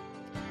more.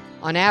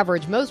 On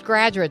average, most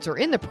graduates are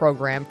in the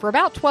program for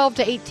about 12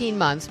 to 18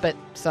 months, but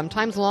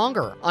sometimes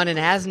longer on an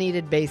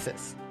as-needed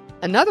basis.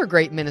 Another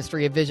great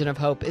ministry of Vision of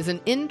Hope is an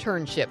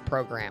internship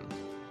program.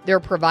 They're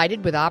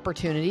provided with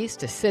opportunities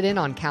to sit in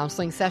on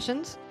counseling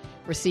sessions,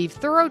 receive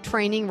thorough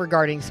training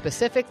regarding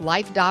specific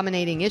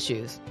life-dominating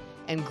issues,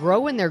 and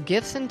grow in their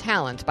gifts and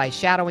talents by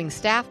shadowing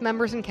staff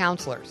members and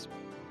counselors.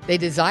 They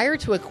desire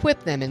to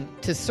equip them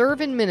to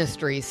serve in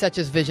ministries such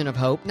as Vision of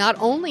Hope, not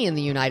only in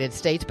the United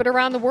States, but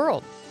around the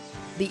world.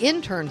 The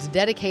interns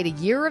dedicate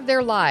a year of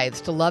their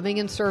lives to loving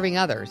and serving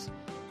others,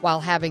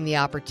 while having the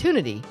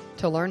opportunity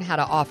to learn how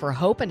to offer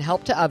hope and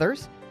help to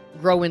others,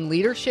 grow in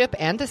leadership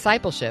and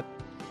discipleship,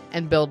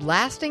 and build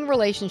lasting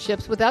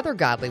relationships with other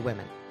godly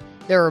women.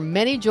 There are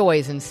many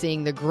joys in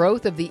seeing the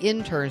growth of the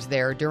interns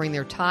there during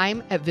their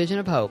time at Vision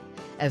of Hope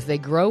as they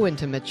grow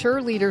into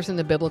mature leaders in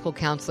the biblical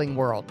counseling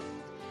world.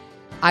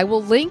 I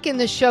will link in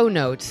the show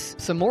notes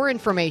some more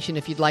information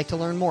if you'd like to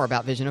learn more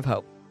about Vision of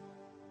Hope.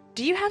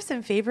 Do you have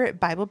some favorite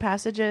Bible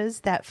passages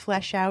that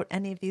flesh out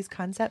any of these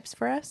concepts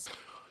for us?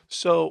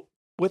 So,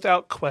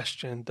 without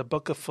question, the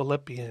book of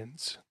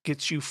Philippians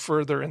gets you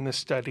further in the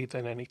study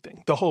than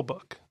anything. The whole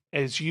book.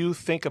 As you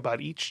think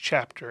about each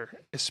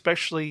chapter,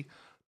 especially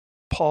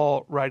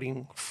Paul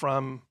writing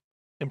from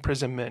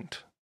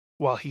imprisonment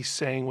while he's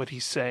saying what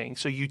he's saying.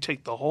 So you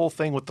take the whole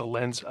thing with the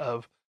lens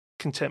of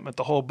contentment,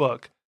 the whole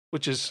book,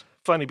 which is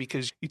funny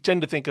because you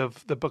tend to think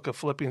of the book of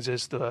Philippians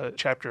as the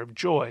chapter of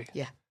joy.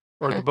 Yeah.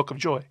 Or the book of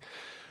joy.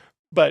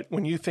 But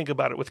when you think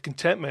about it with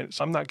contentment,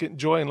 I'm not getting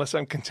joy unless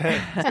I'm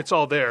content. It's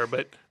all there.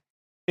 But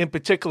in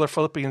particular,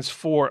 Philippians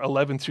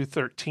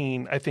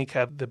 4:11-13, I think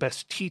have the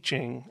best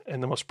teaching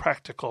and the most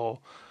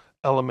practical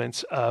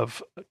elements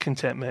of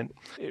contentment.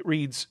 It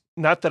reads,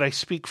 "Not that I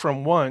speak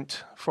from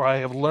want, for I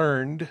have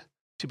learned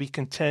to be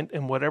content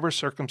in whatever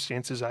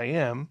circumstances I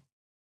am.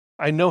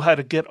 I know how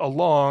to get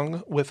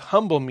along with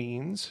humble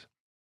means,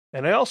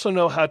 and I also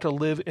know how to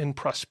live in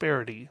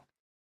prosperity.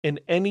 In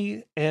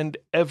any and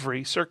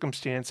every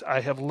circumstance,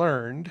 I have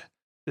learned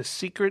the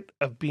secret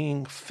of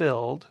being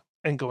filled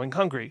and going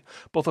hungry,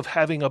 both of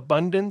having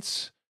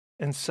abundance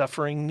and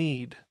suffering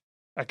need.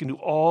 I can do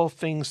all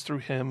things through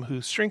him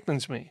who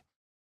strengthens me."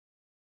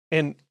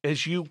 And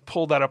as you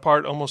pull that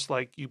apart, almost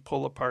like you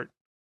pull apart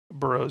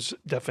Burroughs'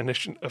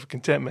 definition of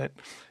contentment,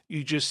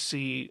 you just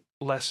see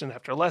lesson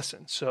after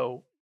lesson.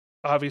 So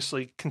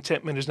obviously,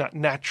 contentment is not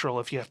natural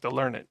if you have to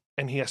learn it.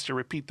 And he has to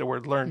repeat the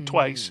word learn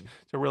twice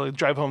to really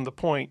drive home the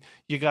point.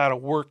 You got to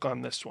work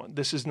on this one.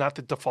 This is not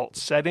the default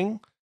setting.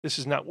 This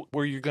is not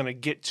where you're going to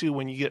get to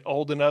when you get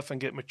old enough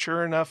and get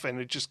mature enough. And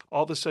it just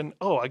all of a sudden,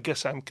 oh, I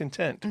guess I'm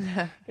content.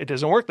 It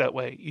doesn't work that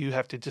way. You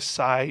have to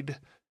decide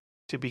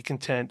to be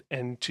content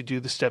and to do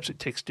the steps it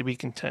takes to be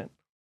content.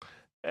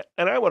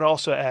 And I would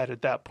also add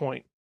at that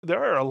point,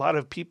 there are a lot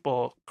of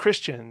people,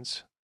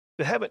 Christians,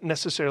 that haven't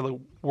necessarily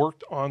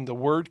worked on the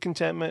word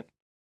contentment,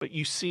 but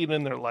you see it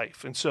in their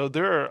life. And so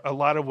there are a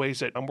lot of ways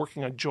that I'm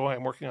working on joy,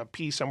 I'm working on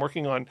peace, I'm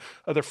working on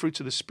other fruits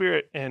of the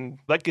Spirit, and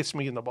that gets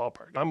me in the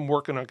ballpark. I'm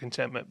working on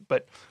contentment.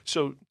 But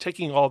so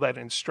taking all that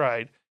in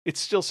stride, it's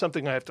still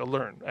something I have to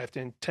learn. I have to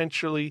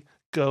intentionally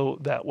go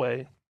that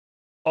way.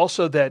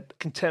 Also, that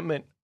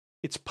contentment,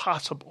 it's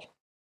possible.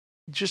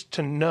 Just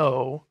to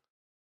know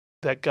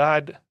that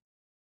God,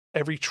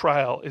 every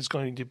trial is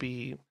going to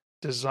be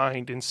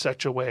designed in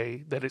such a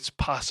way that it's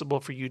possible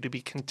for you to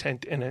be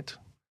content in it.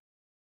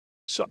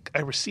 So I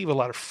receive a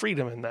lot of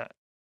freedom in that,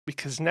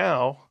 because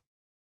now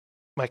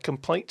my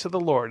complaint to the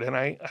Lord, and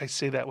I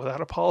say that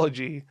without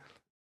apology,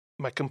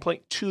 my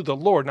complaint to the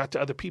Lord, not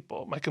to other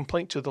people, my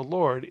complaint to the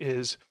Lord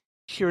is,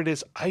 here it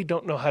is, I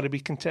don't know how to be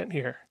content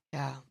here.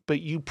 Yeah.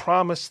 But you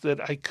promised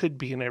that I could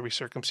be in every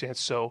circumstance.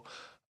 So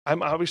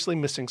I'm obviously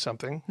missing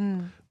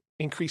something.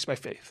 Increase my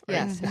faith. Right?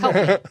 Yes, help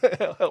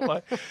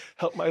me.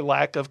 help my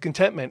lack of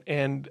contentment.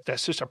 And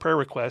that's just a prayer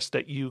request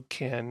that you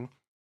can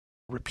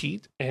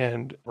repeat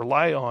and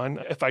rely on.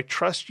 If I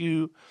trust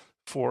you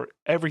for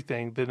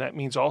everything, then that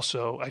means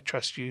also I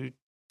trust you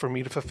for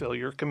me to fulfill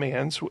your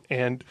commands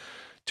and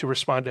to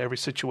respond to every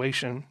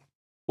situation.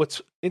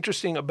 What's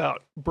interesting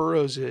about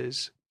Burroughs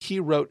is he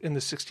wrote in the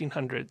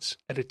 1600s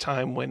at a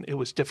time when it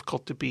was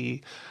difficult to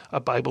be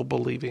a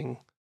Bible-believing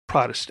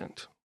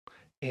Protestant.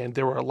 And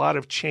there were a lot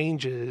of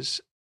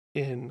changes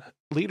in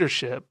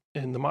leadership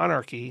in the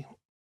monarchy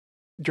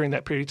during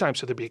that period of time.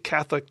 So there'd be a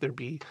Catholic, there'd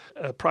be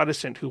a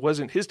Protestant who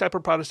wasn't his type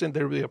of Protestant,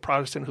 there'd be a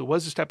Protestant who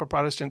was his type of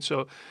Protestant.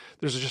 So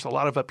there's just a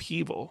lot of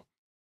upheaval.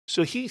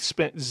 So he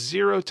spent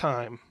zero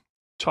time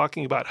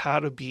talking about how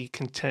to be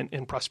content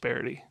in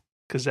prosperity,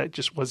 because that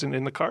just wasn't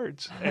in the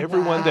cards.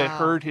 Everyone that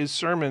heard his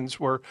sermons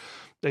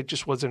that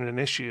just wasn't an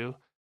issue.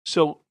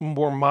 So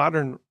more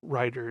modern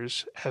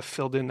writers have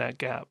filled in that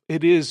gap.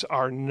 It is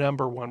our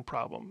number one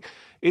problem.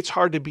 It's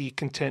hard to be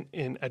content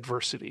in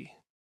adversity,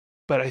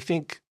 but I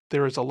think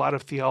there is a lot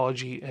of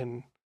theology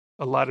and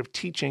a lot of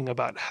teaching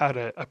about how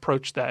to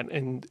approach that,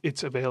 and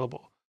it's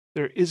available.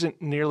 There isn't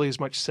nearly as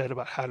much said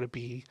about how to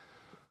be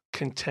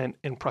content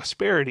in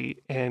prosperity.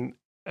 And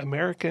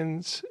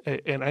Americans,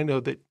 and I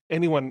know that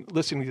anyone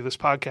listening to this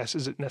podcast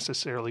isn't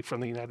necessarily from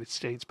the United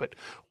States, but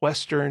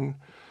Western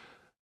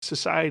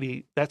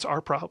society, that's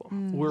our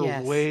problem.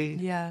 We're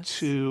way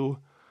too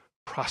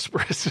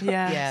prosperous.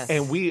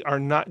 And we are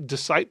not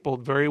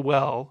discipled very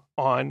well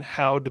on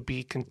how to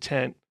be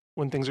content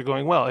when things are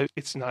going well.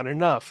 It's not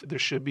enough. There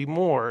should be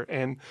more.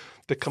 And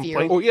the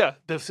complaint,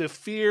 the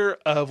fear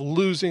of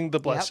losing the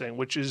blessing,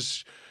 which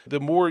is, the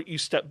more you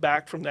step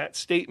back from that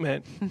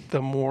statement,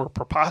 the more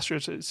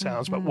preposterous it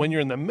sounds. But when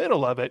you're in the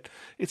middle of it,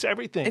 it's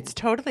everything. It's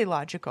totally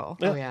logical.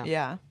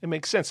 Yeah. It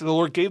makes sense. The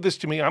Lord gave this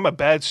to me. I'm a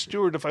bad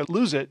steward if I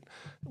lose it,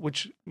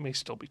 which may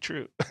still be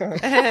true.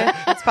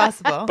 It's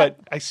possible. But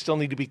I still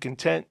need to be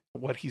content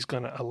what he's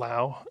going to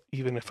allow,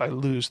 even if I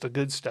lose the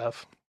good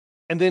stuff.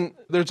 And then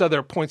there's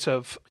other points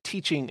of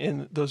teaching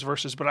in those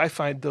verses, but I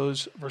find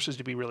those verses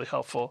to be really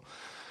helpful.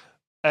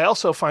 I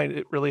also find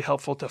it really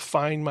helpful to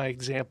find my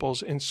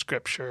examples in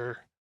Scripture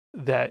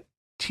that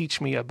teach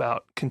me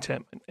about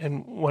contentment.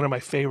 And one of my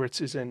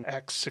favorites is in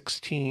Acts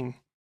 16,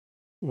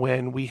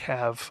 when we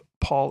have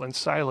Paul and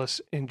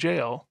Silas in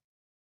jail.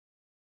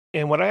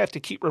 And what I have to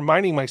keep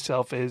reminding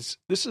myself is,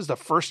 this is the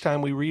first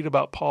time we read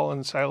about Paul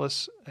and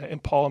Silas,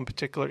 and Paul in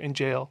particular, in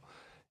jail.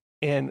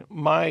 And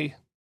my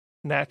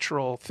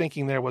natural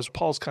thinking there was,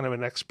 Paul's kind of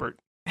an expert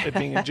at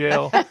being in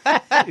jail.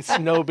 It's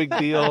no big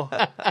deal.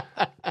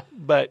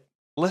 But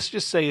let's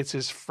just say it's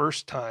his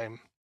first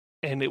time,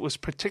 and it was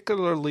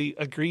particularly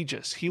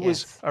egregious. He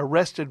was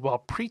arrested while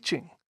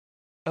preaching.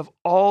 of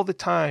all the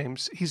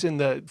times he's in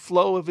the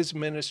flow of his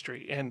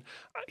ministry and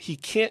he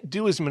can't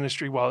do his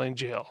ministry while in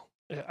jail.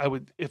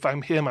 If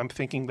I'm him, I'm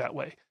thinking that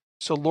way.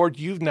 So Lord,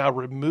 you've now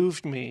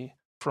removed me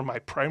from my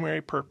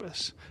primary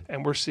purpose,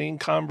 and we're seeing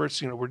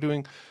converts, we're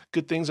doing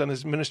good things on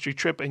this ministry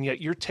trip, and yet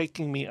you're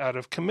taking me out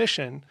of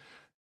commission.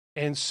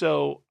 And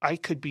so I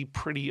could be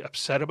pretty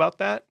upset about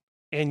that.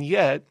 And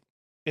yet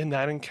in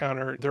that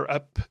encounter, they're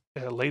up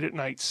late at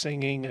night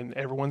singing and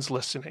everyone's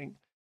listening,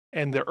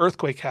 and the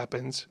earthquake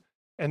happens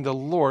and the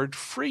Lord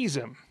frees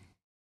him.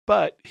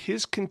 But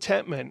his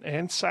contentment,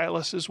 and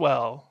Silas as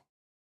well,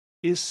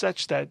 is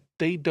such that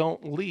they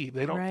don't leave.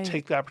 They don't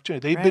take the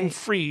opportunity. They've been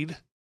freed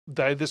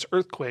by this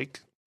earthquake,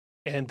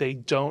 and they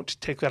don't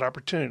take that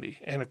opportunity.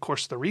 And of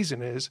course, the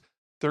reason is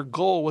their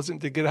goal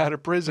wasn't to get out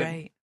of prison.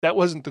 Right. That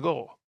wasn't the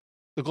goal.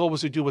 The goal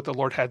was to do what the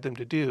Lord had them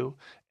to do.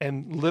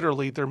 And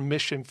literally their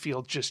mission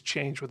field just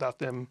changed without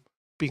them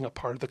being a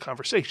part of the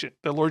conversation.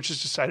 The Lord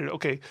just decided,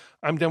 okay,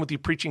 I'm done with you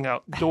preaching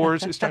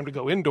outdoors. It's time to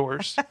go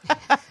indoors.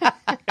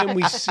 And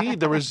we see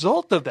the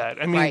result of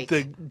that. I mean,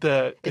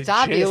 the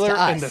jailer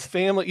and the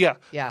family.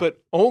 Yeah. But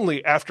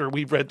only after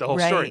we've read the whole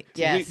story.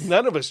 Yes.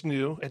 None of us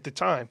knew at the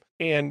time.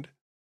 And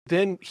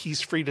then he's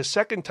freed a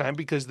second time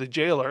because the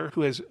jailer,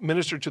 who has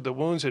ministered to the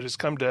wounds that has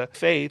come to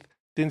faith,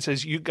 then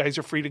says, you guys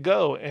are free to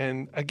go.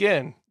 And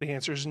again, the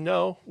answer is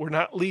no, we're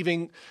not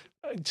leaving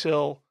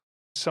until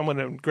someone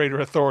in greater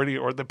authority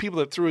or the people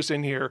that threw us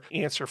in here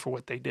answer for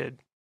what they did,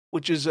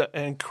 which is an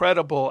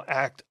incredible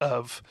act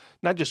of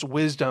not just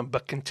wisdom,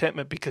 but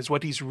contentment, because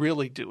what he's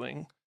really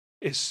doing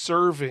is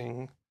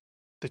serving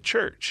the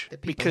church. The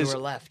people because who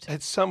are left.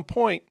 At some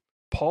point,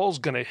 Paul's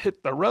going to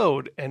hit the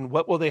road, and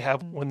what will they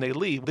have when they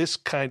leave? This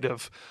kind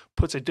of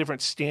puts a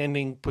different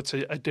standing, puts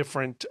a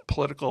different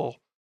political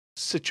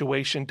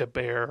situation to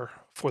bear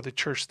for the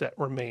church that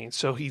remains.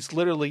 So he's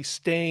literally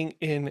staying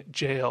in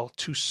jail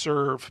to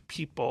serve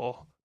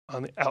people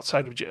on the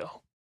outside of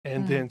jail.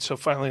 And then, so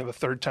finally, on the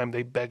third time,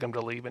 they beg him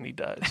to leave, and he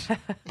does.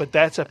 But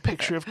that's a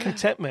picture of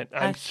contentment.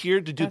 I'm here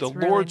to do the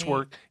Lord's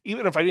work.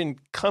 Even if I didn't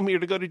come here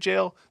to go to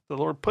jail, the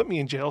Lord put me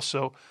in jail.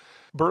 So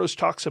Burroughs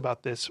talks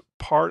about this.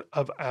 Part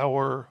of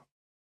our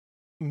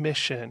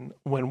mission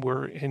when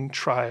we're in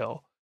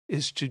trial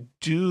is to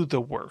do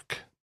the work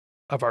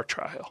of our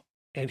trial.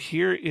 And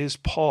here is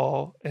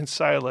Paul and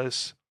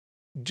Silas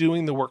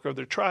doing the work of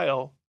their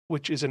trial,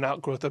 which is an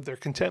outgrowth of their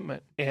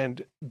contentment.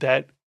 And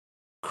that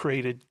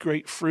created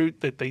great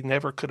fruit that they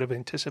never could have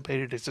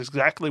anticipated. It's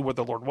exactly where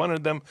the Lord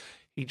wanted them.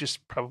 He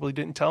just probably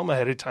didn't tell them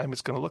ahead of time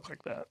it's going to look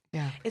like that.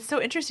 Yeah. It's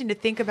so interesting to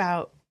think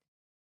about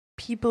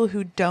people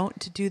who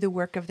don't do the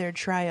work of their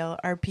trial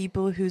are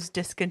people whose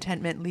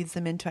discontentment leads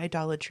them into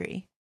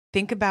idolatry.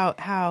 Think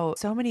about how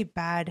so many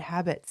bad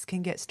habits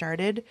can get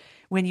started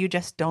when you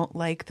just don't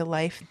like the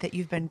life that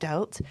you've been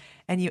dealt,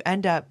 and you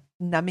end up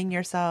numbing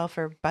yourself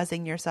or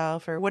buzzing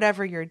yourself or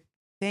whatever your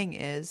thing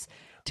is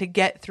to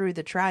get through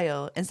the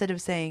trial, instead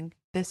of saying,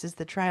 this is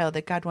the trial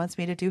that God wants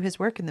me to do his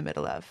work in the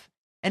middle of.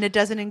 And it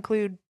doesn't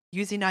include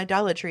using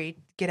idolatry.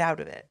 Get out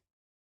of it.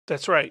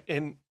 That's right.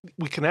 And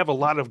we can have a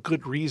lot of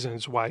good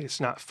reasons why it's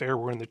not fair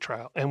we're in the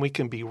trial, and we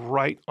can be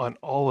right on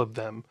all of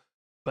them.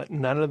 But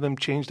none of them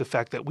change the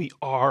fact that we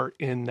are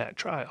in that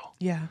trial.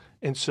 Yeah.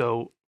 And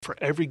so for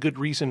every good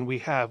reason we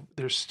have,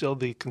 there's still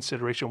the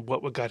consideration,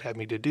 what would God have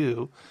me to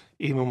do,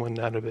 even when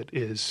none of it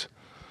is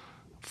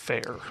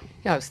fair.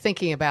 Yeah, I was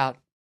thinking about,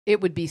 it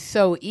would be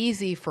so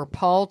easy for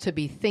Paul to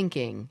be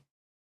thinking,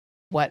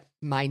 what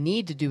my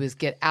need to do is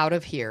get out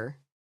of here.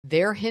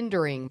 They're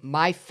hindering.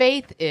 My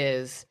faith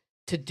is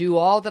to do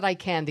all that I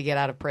can to get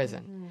out of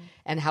prison. Mm-hmm.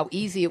 And how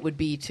easy it would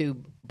be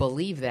to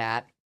believe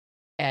that.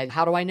 And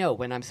how do I know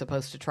when I'm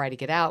supposed to try to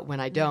get out,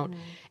 when I don't?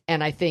 Mm-hmm.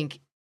 And I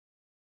think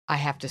I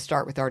have to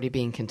start with already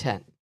being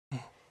content.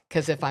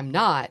 Because if I'm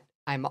not,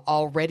 I'm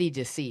already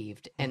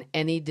deceived. And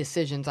any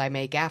decisions I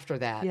make after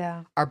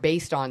that are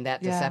based on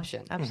that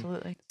deception.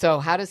 Absolutely. So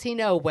how does he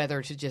know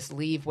whether to just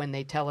leave when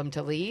they tell him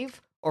to leave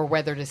or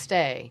whether to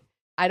stay?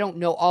 I don't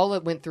know all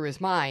that went through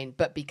his mind,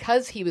 but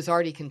because he was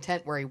already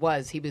content where he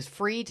was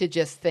free to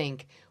just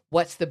think,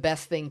 what's the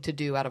best thing to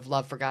do out of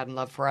love for God and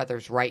love for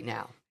others right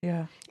now?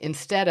 Yeah.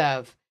 Instead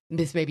of,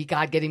 this may be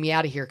God getting me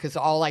out of here because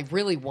all I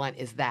really want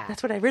is that.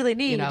 That's what I really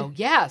need.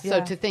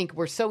 So to think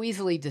we're so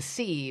easily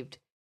deceived,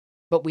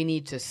 but we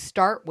need to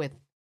start with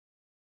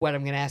what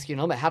I'm going to ask you in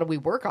a little bit. How do we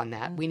work on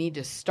that? Mm-hmm. We need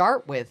to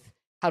start with,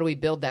 how do we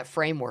build that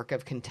framework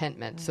of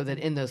contentment so that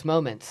in those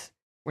moments,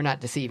 we're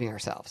not deceiving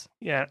ourselves?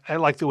 Yeah, I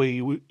like the way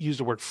you use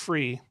the word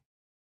free,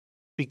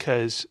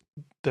 because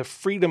the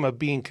freedom of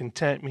being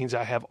content means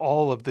I have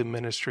all of the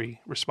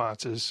ministry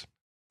responses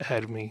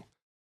ahead of me.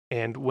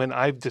 And when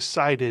I've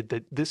decided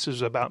that this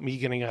is about me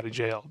getting out of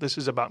jail, this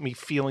is about me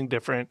feeling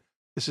different,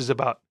 this is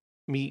about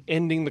me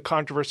ending the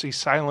controversy,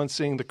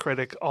 silencing the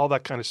critic, all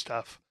that kind of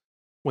stuff.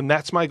 When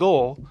that's my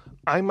goal,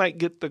 I might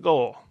get the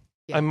goal.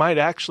 Yeah. I might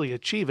actually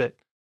achieve it,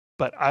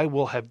 but I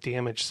will have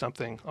damaged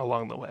something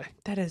along the way.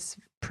 That is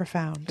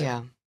profound.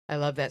 Yeah, I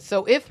love that.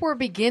 So if we're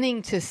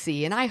beginning to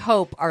see, and I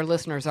hope our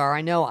listeners are,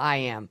 I know I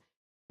am,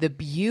 the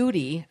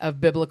beauty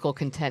of biblical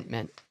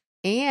contentment,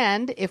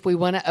 And if we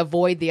want to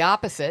avoid the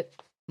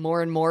opposite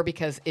more and more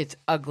because it's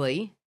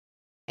ugly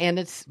and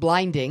it's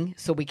blinding,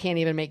 so we can't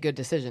even make good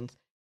decisions,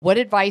 what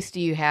advice do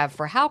you have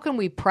for how can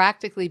we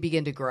practically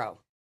begin to grow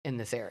in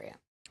this area?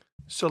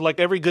 So like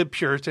every good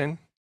Puritan,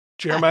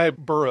 Jeremiah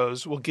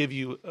Burroughs will give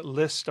you a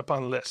list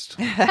upon list.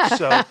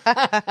 So,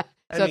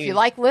 If you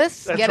like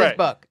lists, get his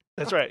book.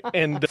 That's right.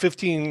 And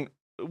 15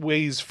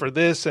 ways for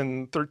this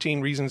and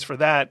 13 reasons for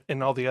that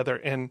and all the other.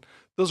 And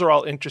those are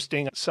all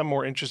interesting, some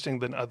more interesting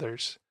than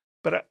others.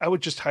 But I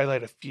would just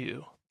highlight a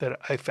few that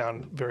I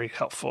found very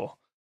helpful.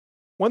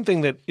 One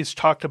thing that is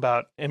talked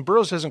about, and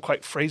Burroughs doesn't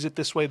quite phrase it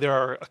this way, there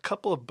are a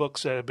couple of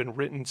books that have been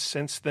written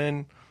since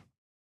then,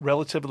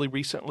 relatively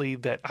recently,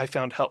 that I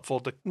found helpful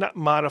to not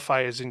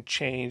modify as in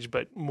change,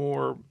 but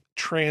more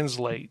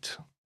translate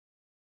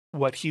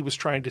what he was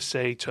trying to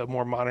say to a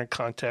more modern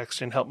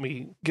context and help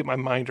me get my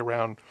mind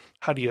around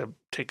how do you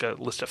take a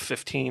list of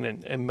 15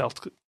 and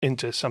melt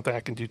into something I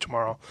can do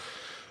tomorrow.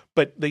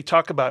 But they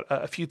talk about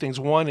a few things.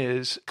 One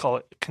is, call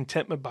it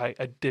contentment by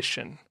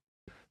addition.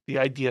 The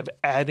idea of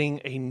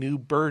adding a new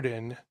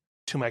burden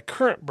to my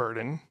current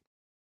burden,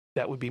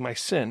 that would be my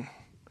sin,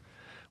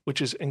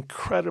 which is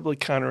incredibly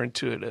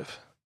counterintuitive.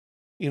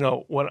 You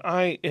know, when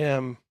I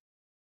am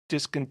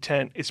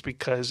discontent, it's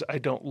because I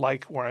don't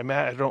like where I'm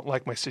at. I don't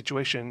like my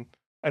situation.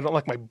 I don't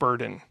like my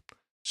burden.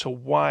 So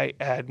why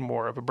add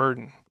more of a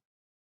burden?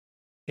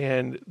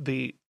 And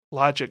the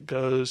logic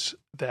goes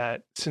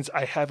that since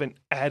I haven't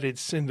added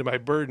sin to my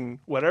burden,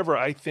 whatever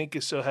I think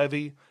is so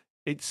heavy,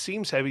 it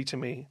seems heavy to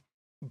me.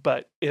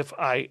 But if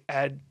I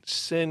add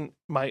sin,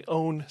 my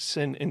own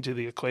sin into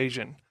the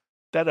equation,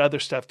 that other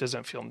stuff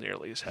doesn't feel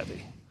nearly as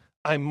heavy.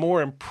 I'm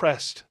more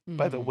impressed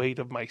by the weight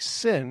of my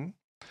sin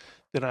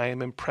than I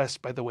am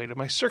impressed by the weight of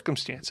my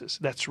circumstances.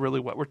 That's really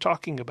what we're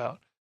talking about,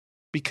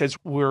 because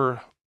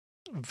we're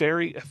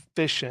very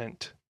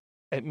efficient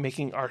at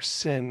making our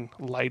sin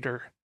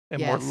lighter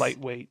and more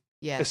lightweight,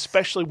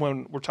 especially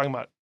when we're talking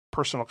about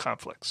personal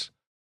conflicts.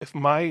 If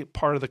my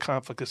part of the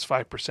conflict is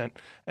 5%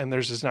 and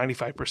theirs is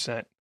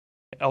 95%,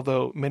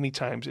 although many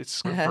times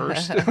it's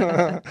reversed.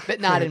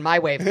 But not in my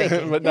way of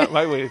thinking. But not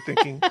my way of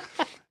thinking.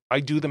 I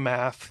do the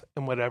math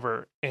and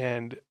whatever,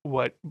 and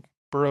what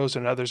Burroughs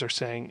and others are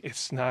saying,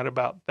 it's not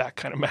about that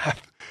kind of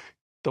math.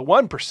 The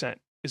 1%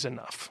 is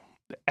enough.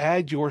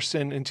 Add your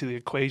sin into the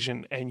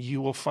equation and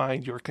you will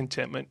find your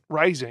contentment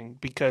rising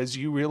because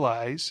you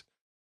realize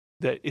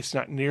that it's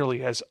not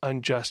nearly as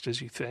unjust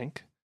as you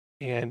think.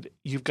 And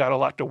you've got a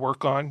lot to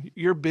work on.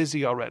 You're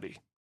busy already.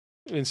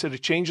 Instead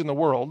of changing the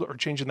world or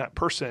changing that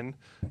person,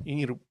 you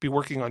need to be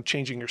working on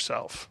changing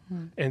yourself.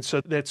 And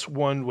so that's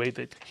one way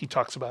that he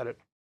talks about it.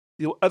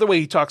 The other way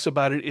he talks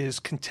about it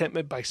is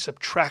contentment by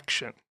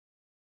subtraction.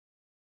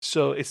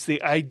 So it's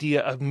the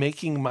idea of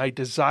making my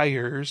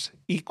desires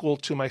equal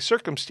to my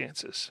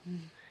circumstances.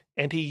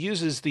 And he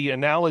uses the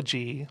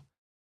analogy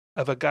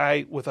of a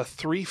guy with a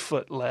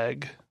 3-foot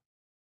leg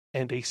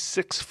and a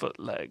 6-foot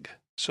leg.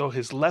 So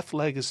his left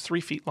leg is 3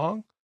 feet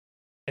long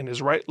and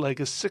his right leg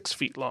is 6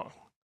 feet long.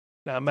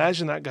 Now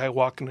imagine that guy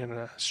walking in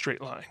a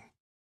straight line.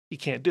 He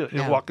can't do it.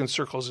 He'll walk in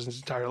circles his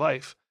entire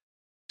life.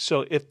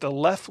 So if the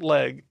left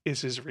leg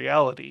is his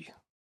reality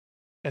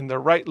and the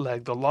right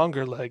leg, the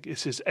longer leg,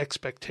 is his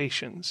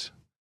expectations,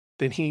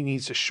 then he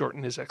needs to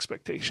shorten his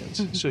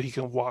expectations so he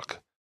can walk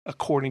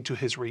according to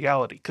his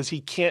reality, because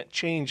he can't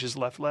change his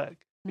left leg.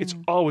 It's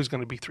always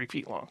going to be 3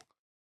 feet long.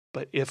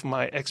 But if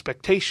my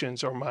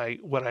expectations or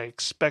what I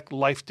expect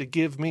life to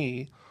give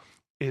me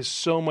is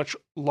so much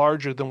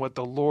larger than what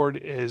the Lord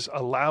is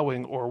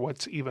allowing or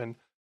what's even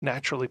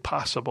naturally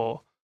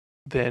possible,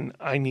 then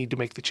I need to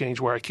make the change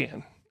where I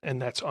can. And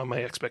that's on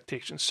my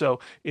expectations. So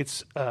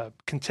it's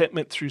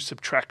contentment through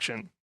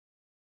subtraction.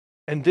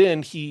 And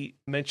then he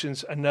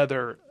mentions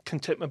another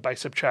contentment by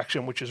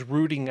subtraction, which is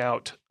rooting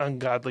out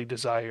ungodly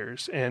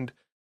desires. And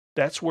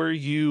that's where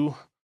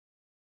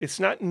it's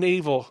not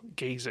navel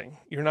gazing.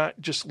 You're not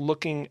just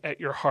looking at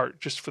your heart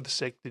just for the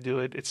sake to do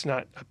it. It's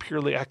not a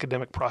purely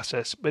academic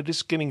process, but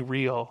it's getting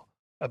real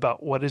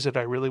about what is it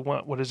I really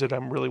want? What is it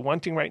I'm really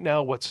wanting right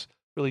now? What's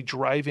really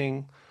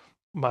driving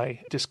my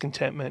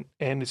discontentment?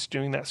 And it's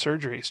doing that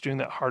surgery. It's doing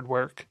that hard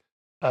work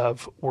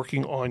of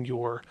working on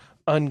your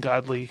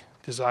ungodly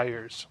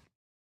desires.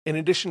 In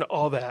addition to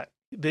all that,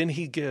 then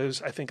he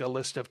gives, I think, a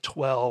list of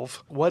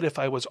 12. What if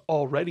I was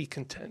already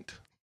content?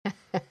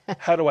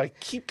 How do I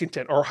keep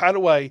content? Or how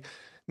do I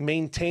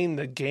maintain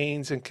the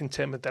gains and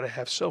contentment that I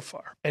have so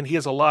far? And he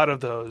has a lot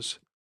of those.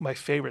 My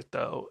favorite,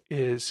 though,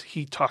 is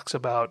he talks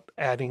about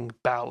adding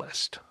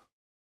ballast.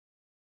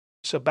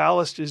 So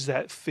ballast is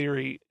that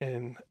theory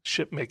in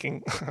ship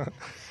making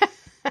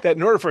that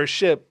in order for a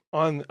ship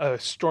on a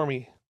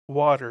stormy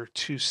water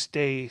to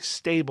stay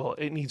stable,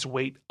 it needs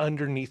weight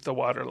underneath the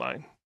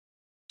waterline.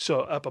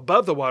 So up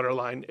above the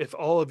waterline, if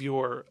all of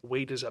your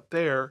weight is up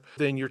there,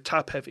 then you're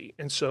top heavy.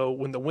 And so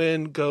when the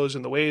wind goes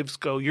and the waves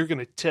go, you're going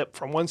to tip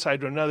from one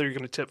side to another. You're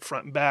going to tip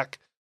front and back.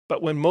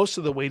 But when most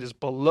of the weight is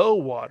below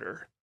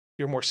water,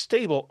 you're more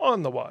stable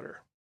on the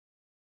water.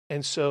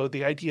 And so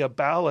the idea of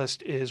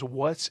ballast is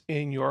what's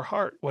in your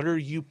heart. What are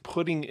you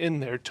putting in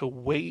there to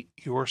weight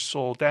your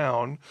soul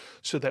down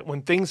so that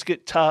when things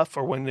get tough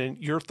or when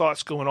your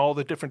thoughts go in all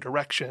the different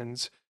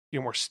directions,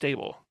 you're more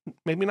stable.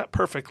 Maybe not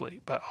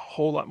perfectly, but a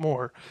whole lot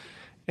more.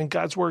 And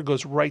God's word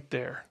goes right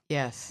there.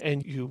 Yes.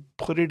 And you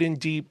put it in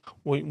deep.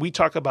 When we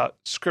talk about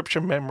scripture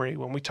memory,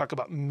 when we talk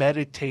about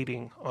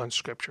meditating on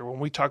scripture, when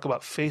we talk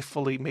about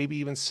faithfully, maybe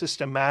even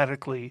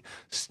systematically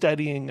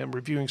studying and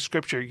reviewing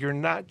scripture, you're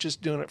not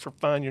just doing it for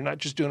fun. You're not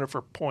just doing it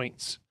for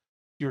points.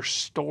 You're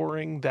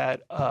storing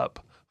that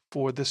up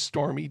for the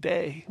stormy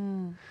day.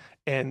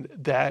 And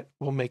that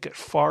will make it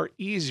far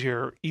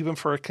easier, even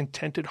for a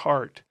contented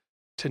heart,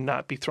 to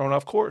not be thrown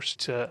off course,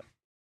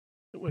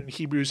 when in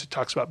Hebrews it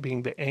talks about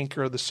being the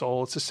anchor of the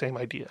soul, it's the same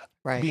idea.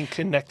 Right. Being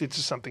connected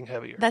to something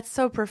heavier. That's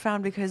so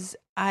profound because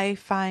I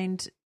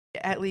find,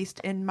 at least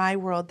in my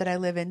world that I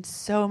live in,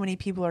 so many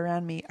people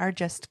around me are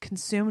just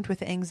consumed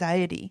with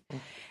anxiety.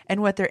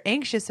 And what they're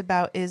anxious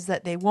about is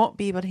that they won't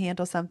be able to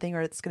handle something, or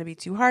it's going to be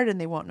too hard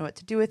and they won't know what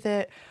to do with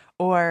it,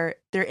 or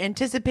they're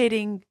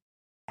anticipating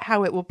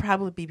how it will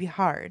probably be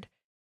hard.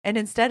 And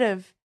instead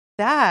of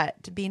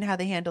that being how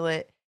they handle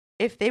it,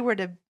 if they were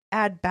to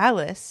add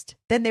ballast,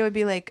 then they would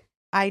be like,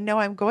 I know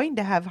I'm going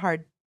to have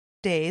hard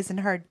days and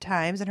hard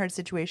times and hard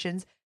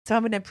situations, so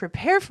I'm going to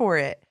prepare for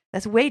it.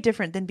 That's way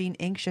different than being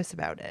anxious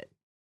about it.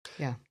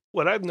 Yeah.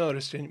 What I've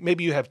noticed, and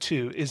maybe you have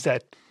too, is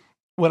that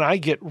when I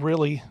get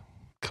really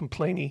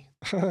complainy,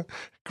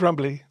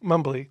 grumbly,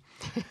 mumbly,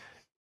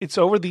 it's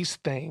over these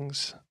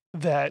things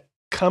that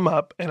come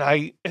up,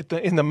 and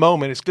in the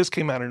moment, this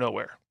came out of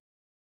nowhere.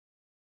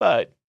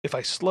 But if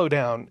I slow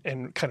down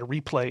and kind of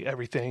replay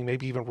everything,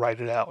 maybe even write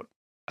it out,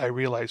 I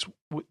realize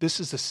this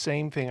is the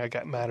same thing I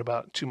got mad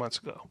about 2 months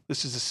ago.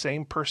 This is the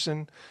same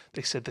person.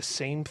 They said the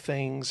same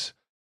things.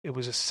 It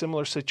was a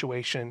similar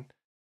situation.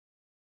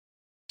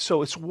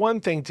 So it's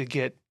one thing to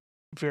get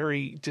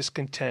very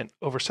discontent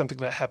over something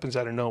that happens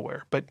out of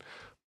nowhere. But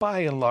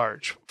by and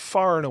large,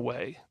 far and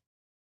away,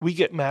 we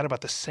get mad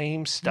about the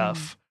same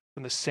stuff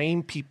from the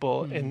same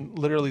people in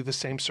literally the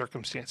same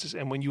circumstances.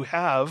 And when you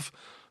have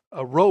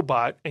a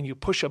robot and you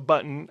push a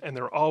button and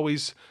they're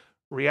always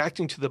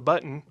reacting to the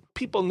button,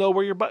 people know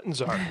where your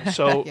buttons are.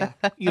 So,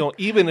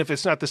 even if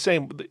it's not the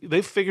same,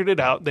 they've figured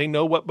it out. They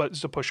know what buttons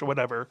to push or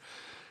whatever.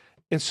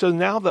 And so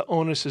now the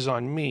onus is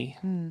on me.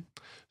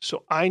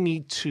 So I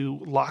need to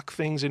lock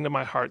things into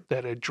my heart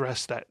that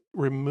address that.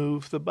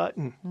 Remove the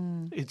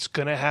button. It's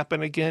going to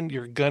happen again.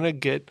 You're going to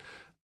get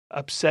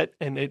upset,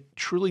 and it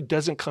truly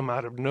doesn't come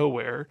out of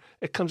nowhere.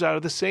 It comes out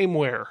of the same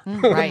where.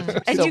 Right.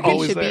 And So you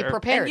always should be there.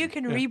 prepared. And you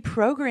can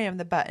reprogram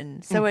the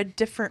button so a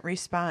different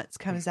response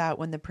comes out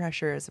when the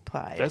pressure is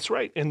applied. That's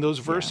right. And those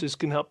verses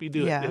can help you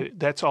do it.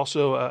 That's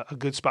also a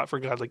good spot for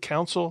godly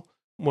counsel.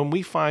 When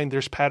we find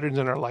there's patterns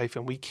in our life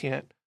and we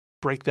can't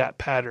break that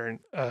pattern,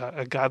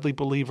 a godly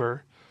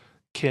believer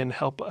can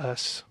help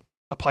us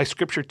apply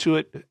scripture to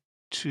it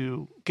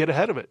to get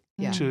ahead of it,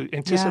 to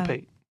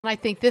anticipate. And I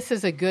think this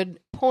is a good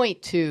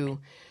point to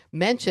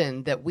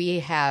mention that we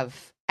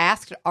have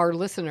asked our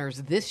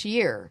listeners this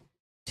year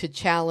to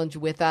challenge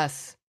with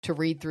us to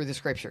read through the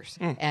scriptures.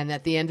 And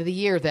at the end of the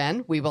year,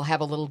 then, we will have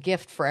a little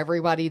gift for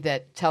everybody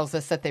that tells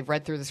us that they've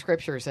read through the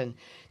scriptures. And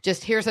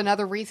just here's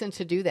another reason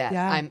to do that.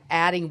 Yeah. I'm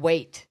adding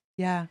weight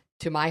Yeah.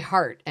 to my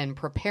heart and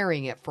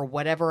preparing it for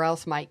whatever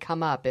else might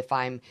come up if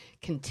I'm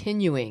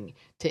continuing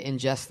to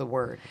ingest the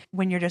word.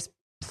 When you're just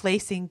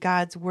placing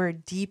God's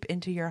word deep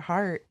into your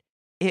heart,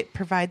 it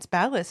provides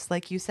ballast,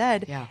 like you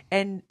said. Yeah.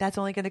 And that's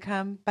only going to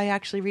come by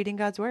actually reading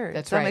God's word.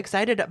 That's so I'm right.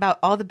 excited about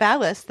all the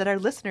ballast that our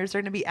listeners are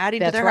going to be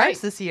adding to That's their right.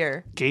 hearts this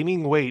year.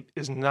 Gaining weight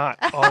is not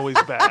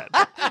always bad.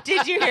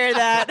 Did you hear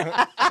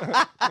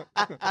that?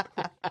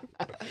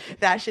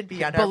 That should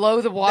be on our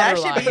Below the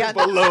waterline. That should be on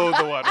Below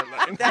the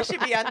waterline. That should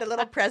be on the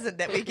little present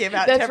that we give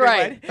out That's to everyone.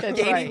 right. That's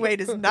Gaining right. weight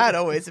is not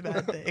always a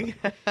bad thing.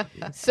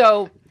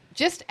 So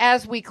just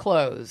as we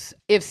close,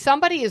 if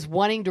somebody is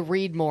wanting to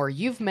read more,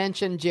 you've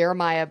mentioned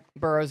Jeremiah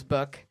Burroughs'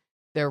 book,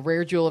 The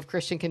Rare Jewel of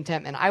Christian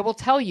Contentment. I will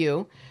tell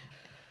you,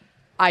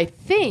 I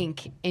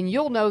think, and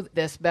you'll know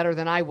this better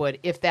than I would,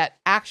 if that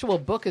actual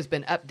book has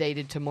been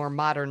updated to more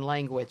modern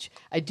language.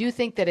 I do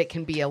think that it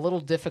can be a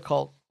little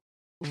difficult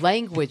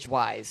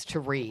language-wise to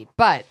read,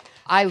 but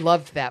I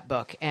loved that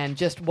book and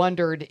just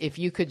wondered if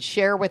you could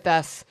share with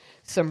us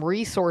some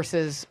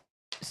resources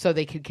so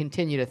they could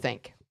continue to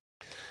think.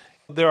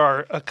 There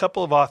are a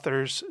couple of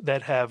authors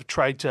that have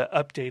tried to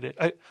update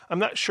it. I'm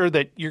not sure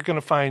that you're going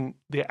to find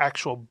the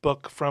actual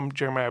book from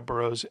Jeremiah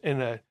Burroughs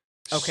in a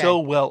so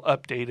well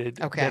updated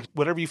that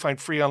whatever you find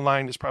free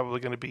online is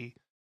probably going to be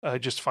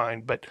just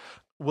fine. But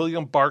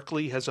William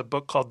Barclay has a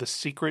book called The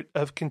Secret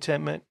of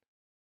Contentment,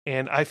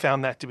 and I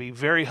found that to be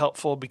very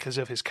helpful because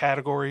of his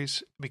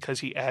categories,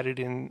 because he added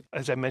in,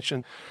 as I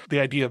mentioned, the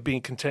idea of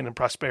being content and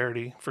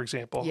prosperity, for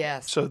example.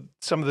 Yes. So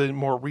some of the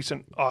more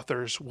recent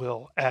authors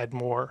will add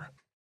more.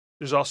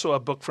 There's also a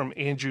book from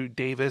Andrew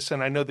Davis,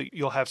 and I know that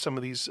you'll have some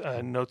of these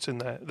notes in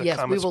the Yes,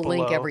 comments we will below.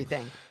 link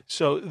everything.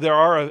 So there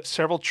are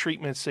several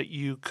treatments that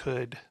you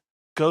could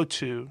go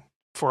to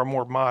for a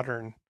more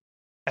modern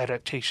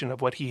adaptation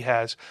of what he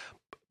has.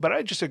 But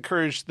I just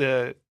encourage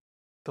the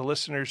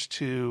listeners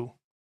to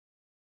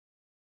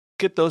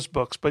get those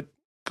books, but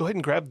go ahead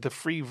and grab the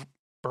free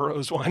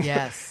Burroughs one.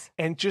 Yes.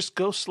 And just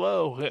go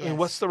slow. Yes. And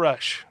what's the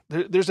rush?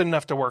 There's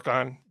enough to work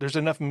on. There's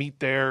enough meat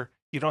there.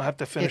 You don't have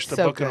to finish It's the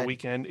so book in a good.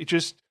 weekend. It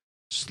just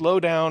slow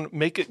down,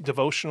 make it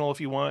devotional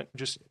if you want.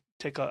 Just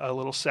take a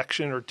little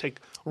section or take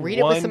Read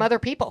it with some other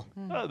people.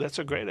 Oh, that's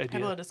a great Have a idea.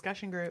 little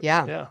discussion group.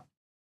 Yeah. Yeah.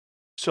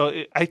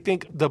 So I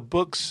think the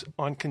books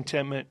on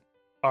contentment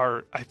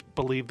are, I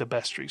believe, the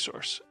best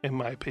resource, in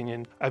my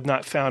opinion. I've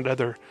not found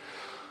other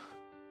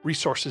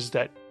resources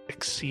that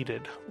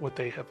exceeded what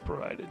they have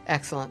provided.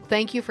 Excellent.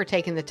 Thank you for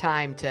taking the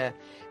time to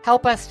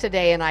help us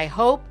today. And I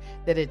hope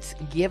that it's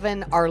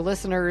given our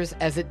listeners,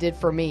 as it did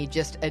for me,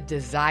 just a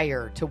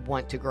desire to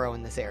want to grow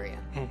in this area.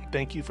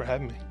 Thank you for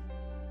having me.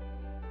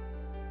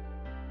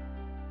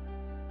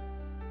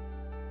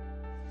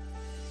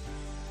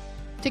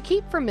 To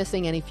keep from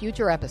missing any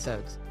future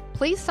episodes,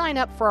 please sign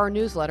up for our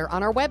newsletter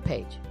on our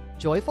webpage,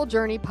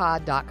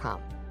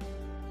 joyfuljourneypod.com.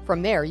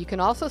 From there, you can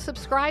also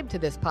subscribe to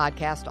this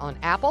podcast on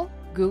Apple,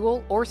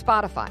 Google, or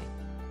Spotify.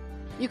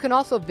 You can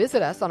also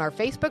visit us on our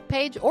Facebook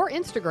page or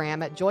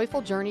Instagram at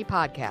Joyful Journey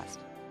Podcast.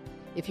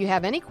 If you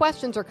have any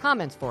questions or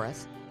comments for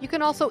us, you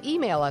can also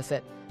email us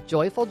at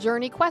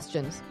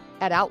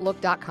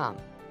joyfuljourneyquestions@outlook.com.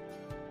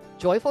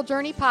 Joyful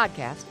Journey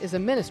Podcast is a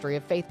ministry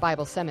of Faith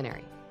Bible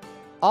Seminary.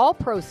 All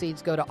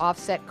proceeds go to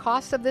offset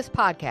costs of this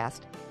podcast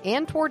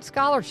and toward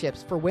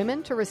scholarships for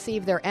women to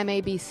receive their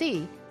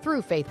MABC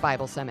through Faith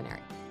Bible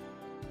Seminary.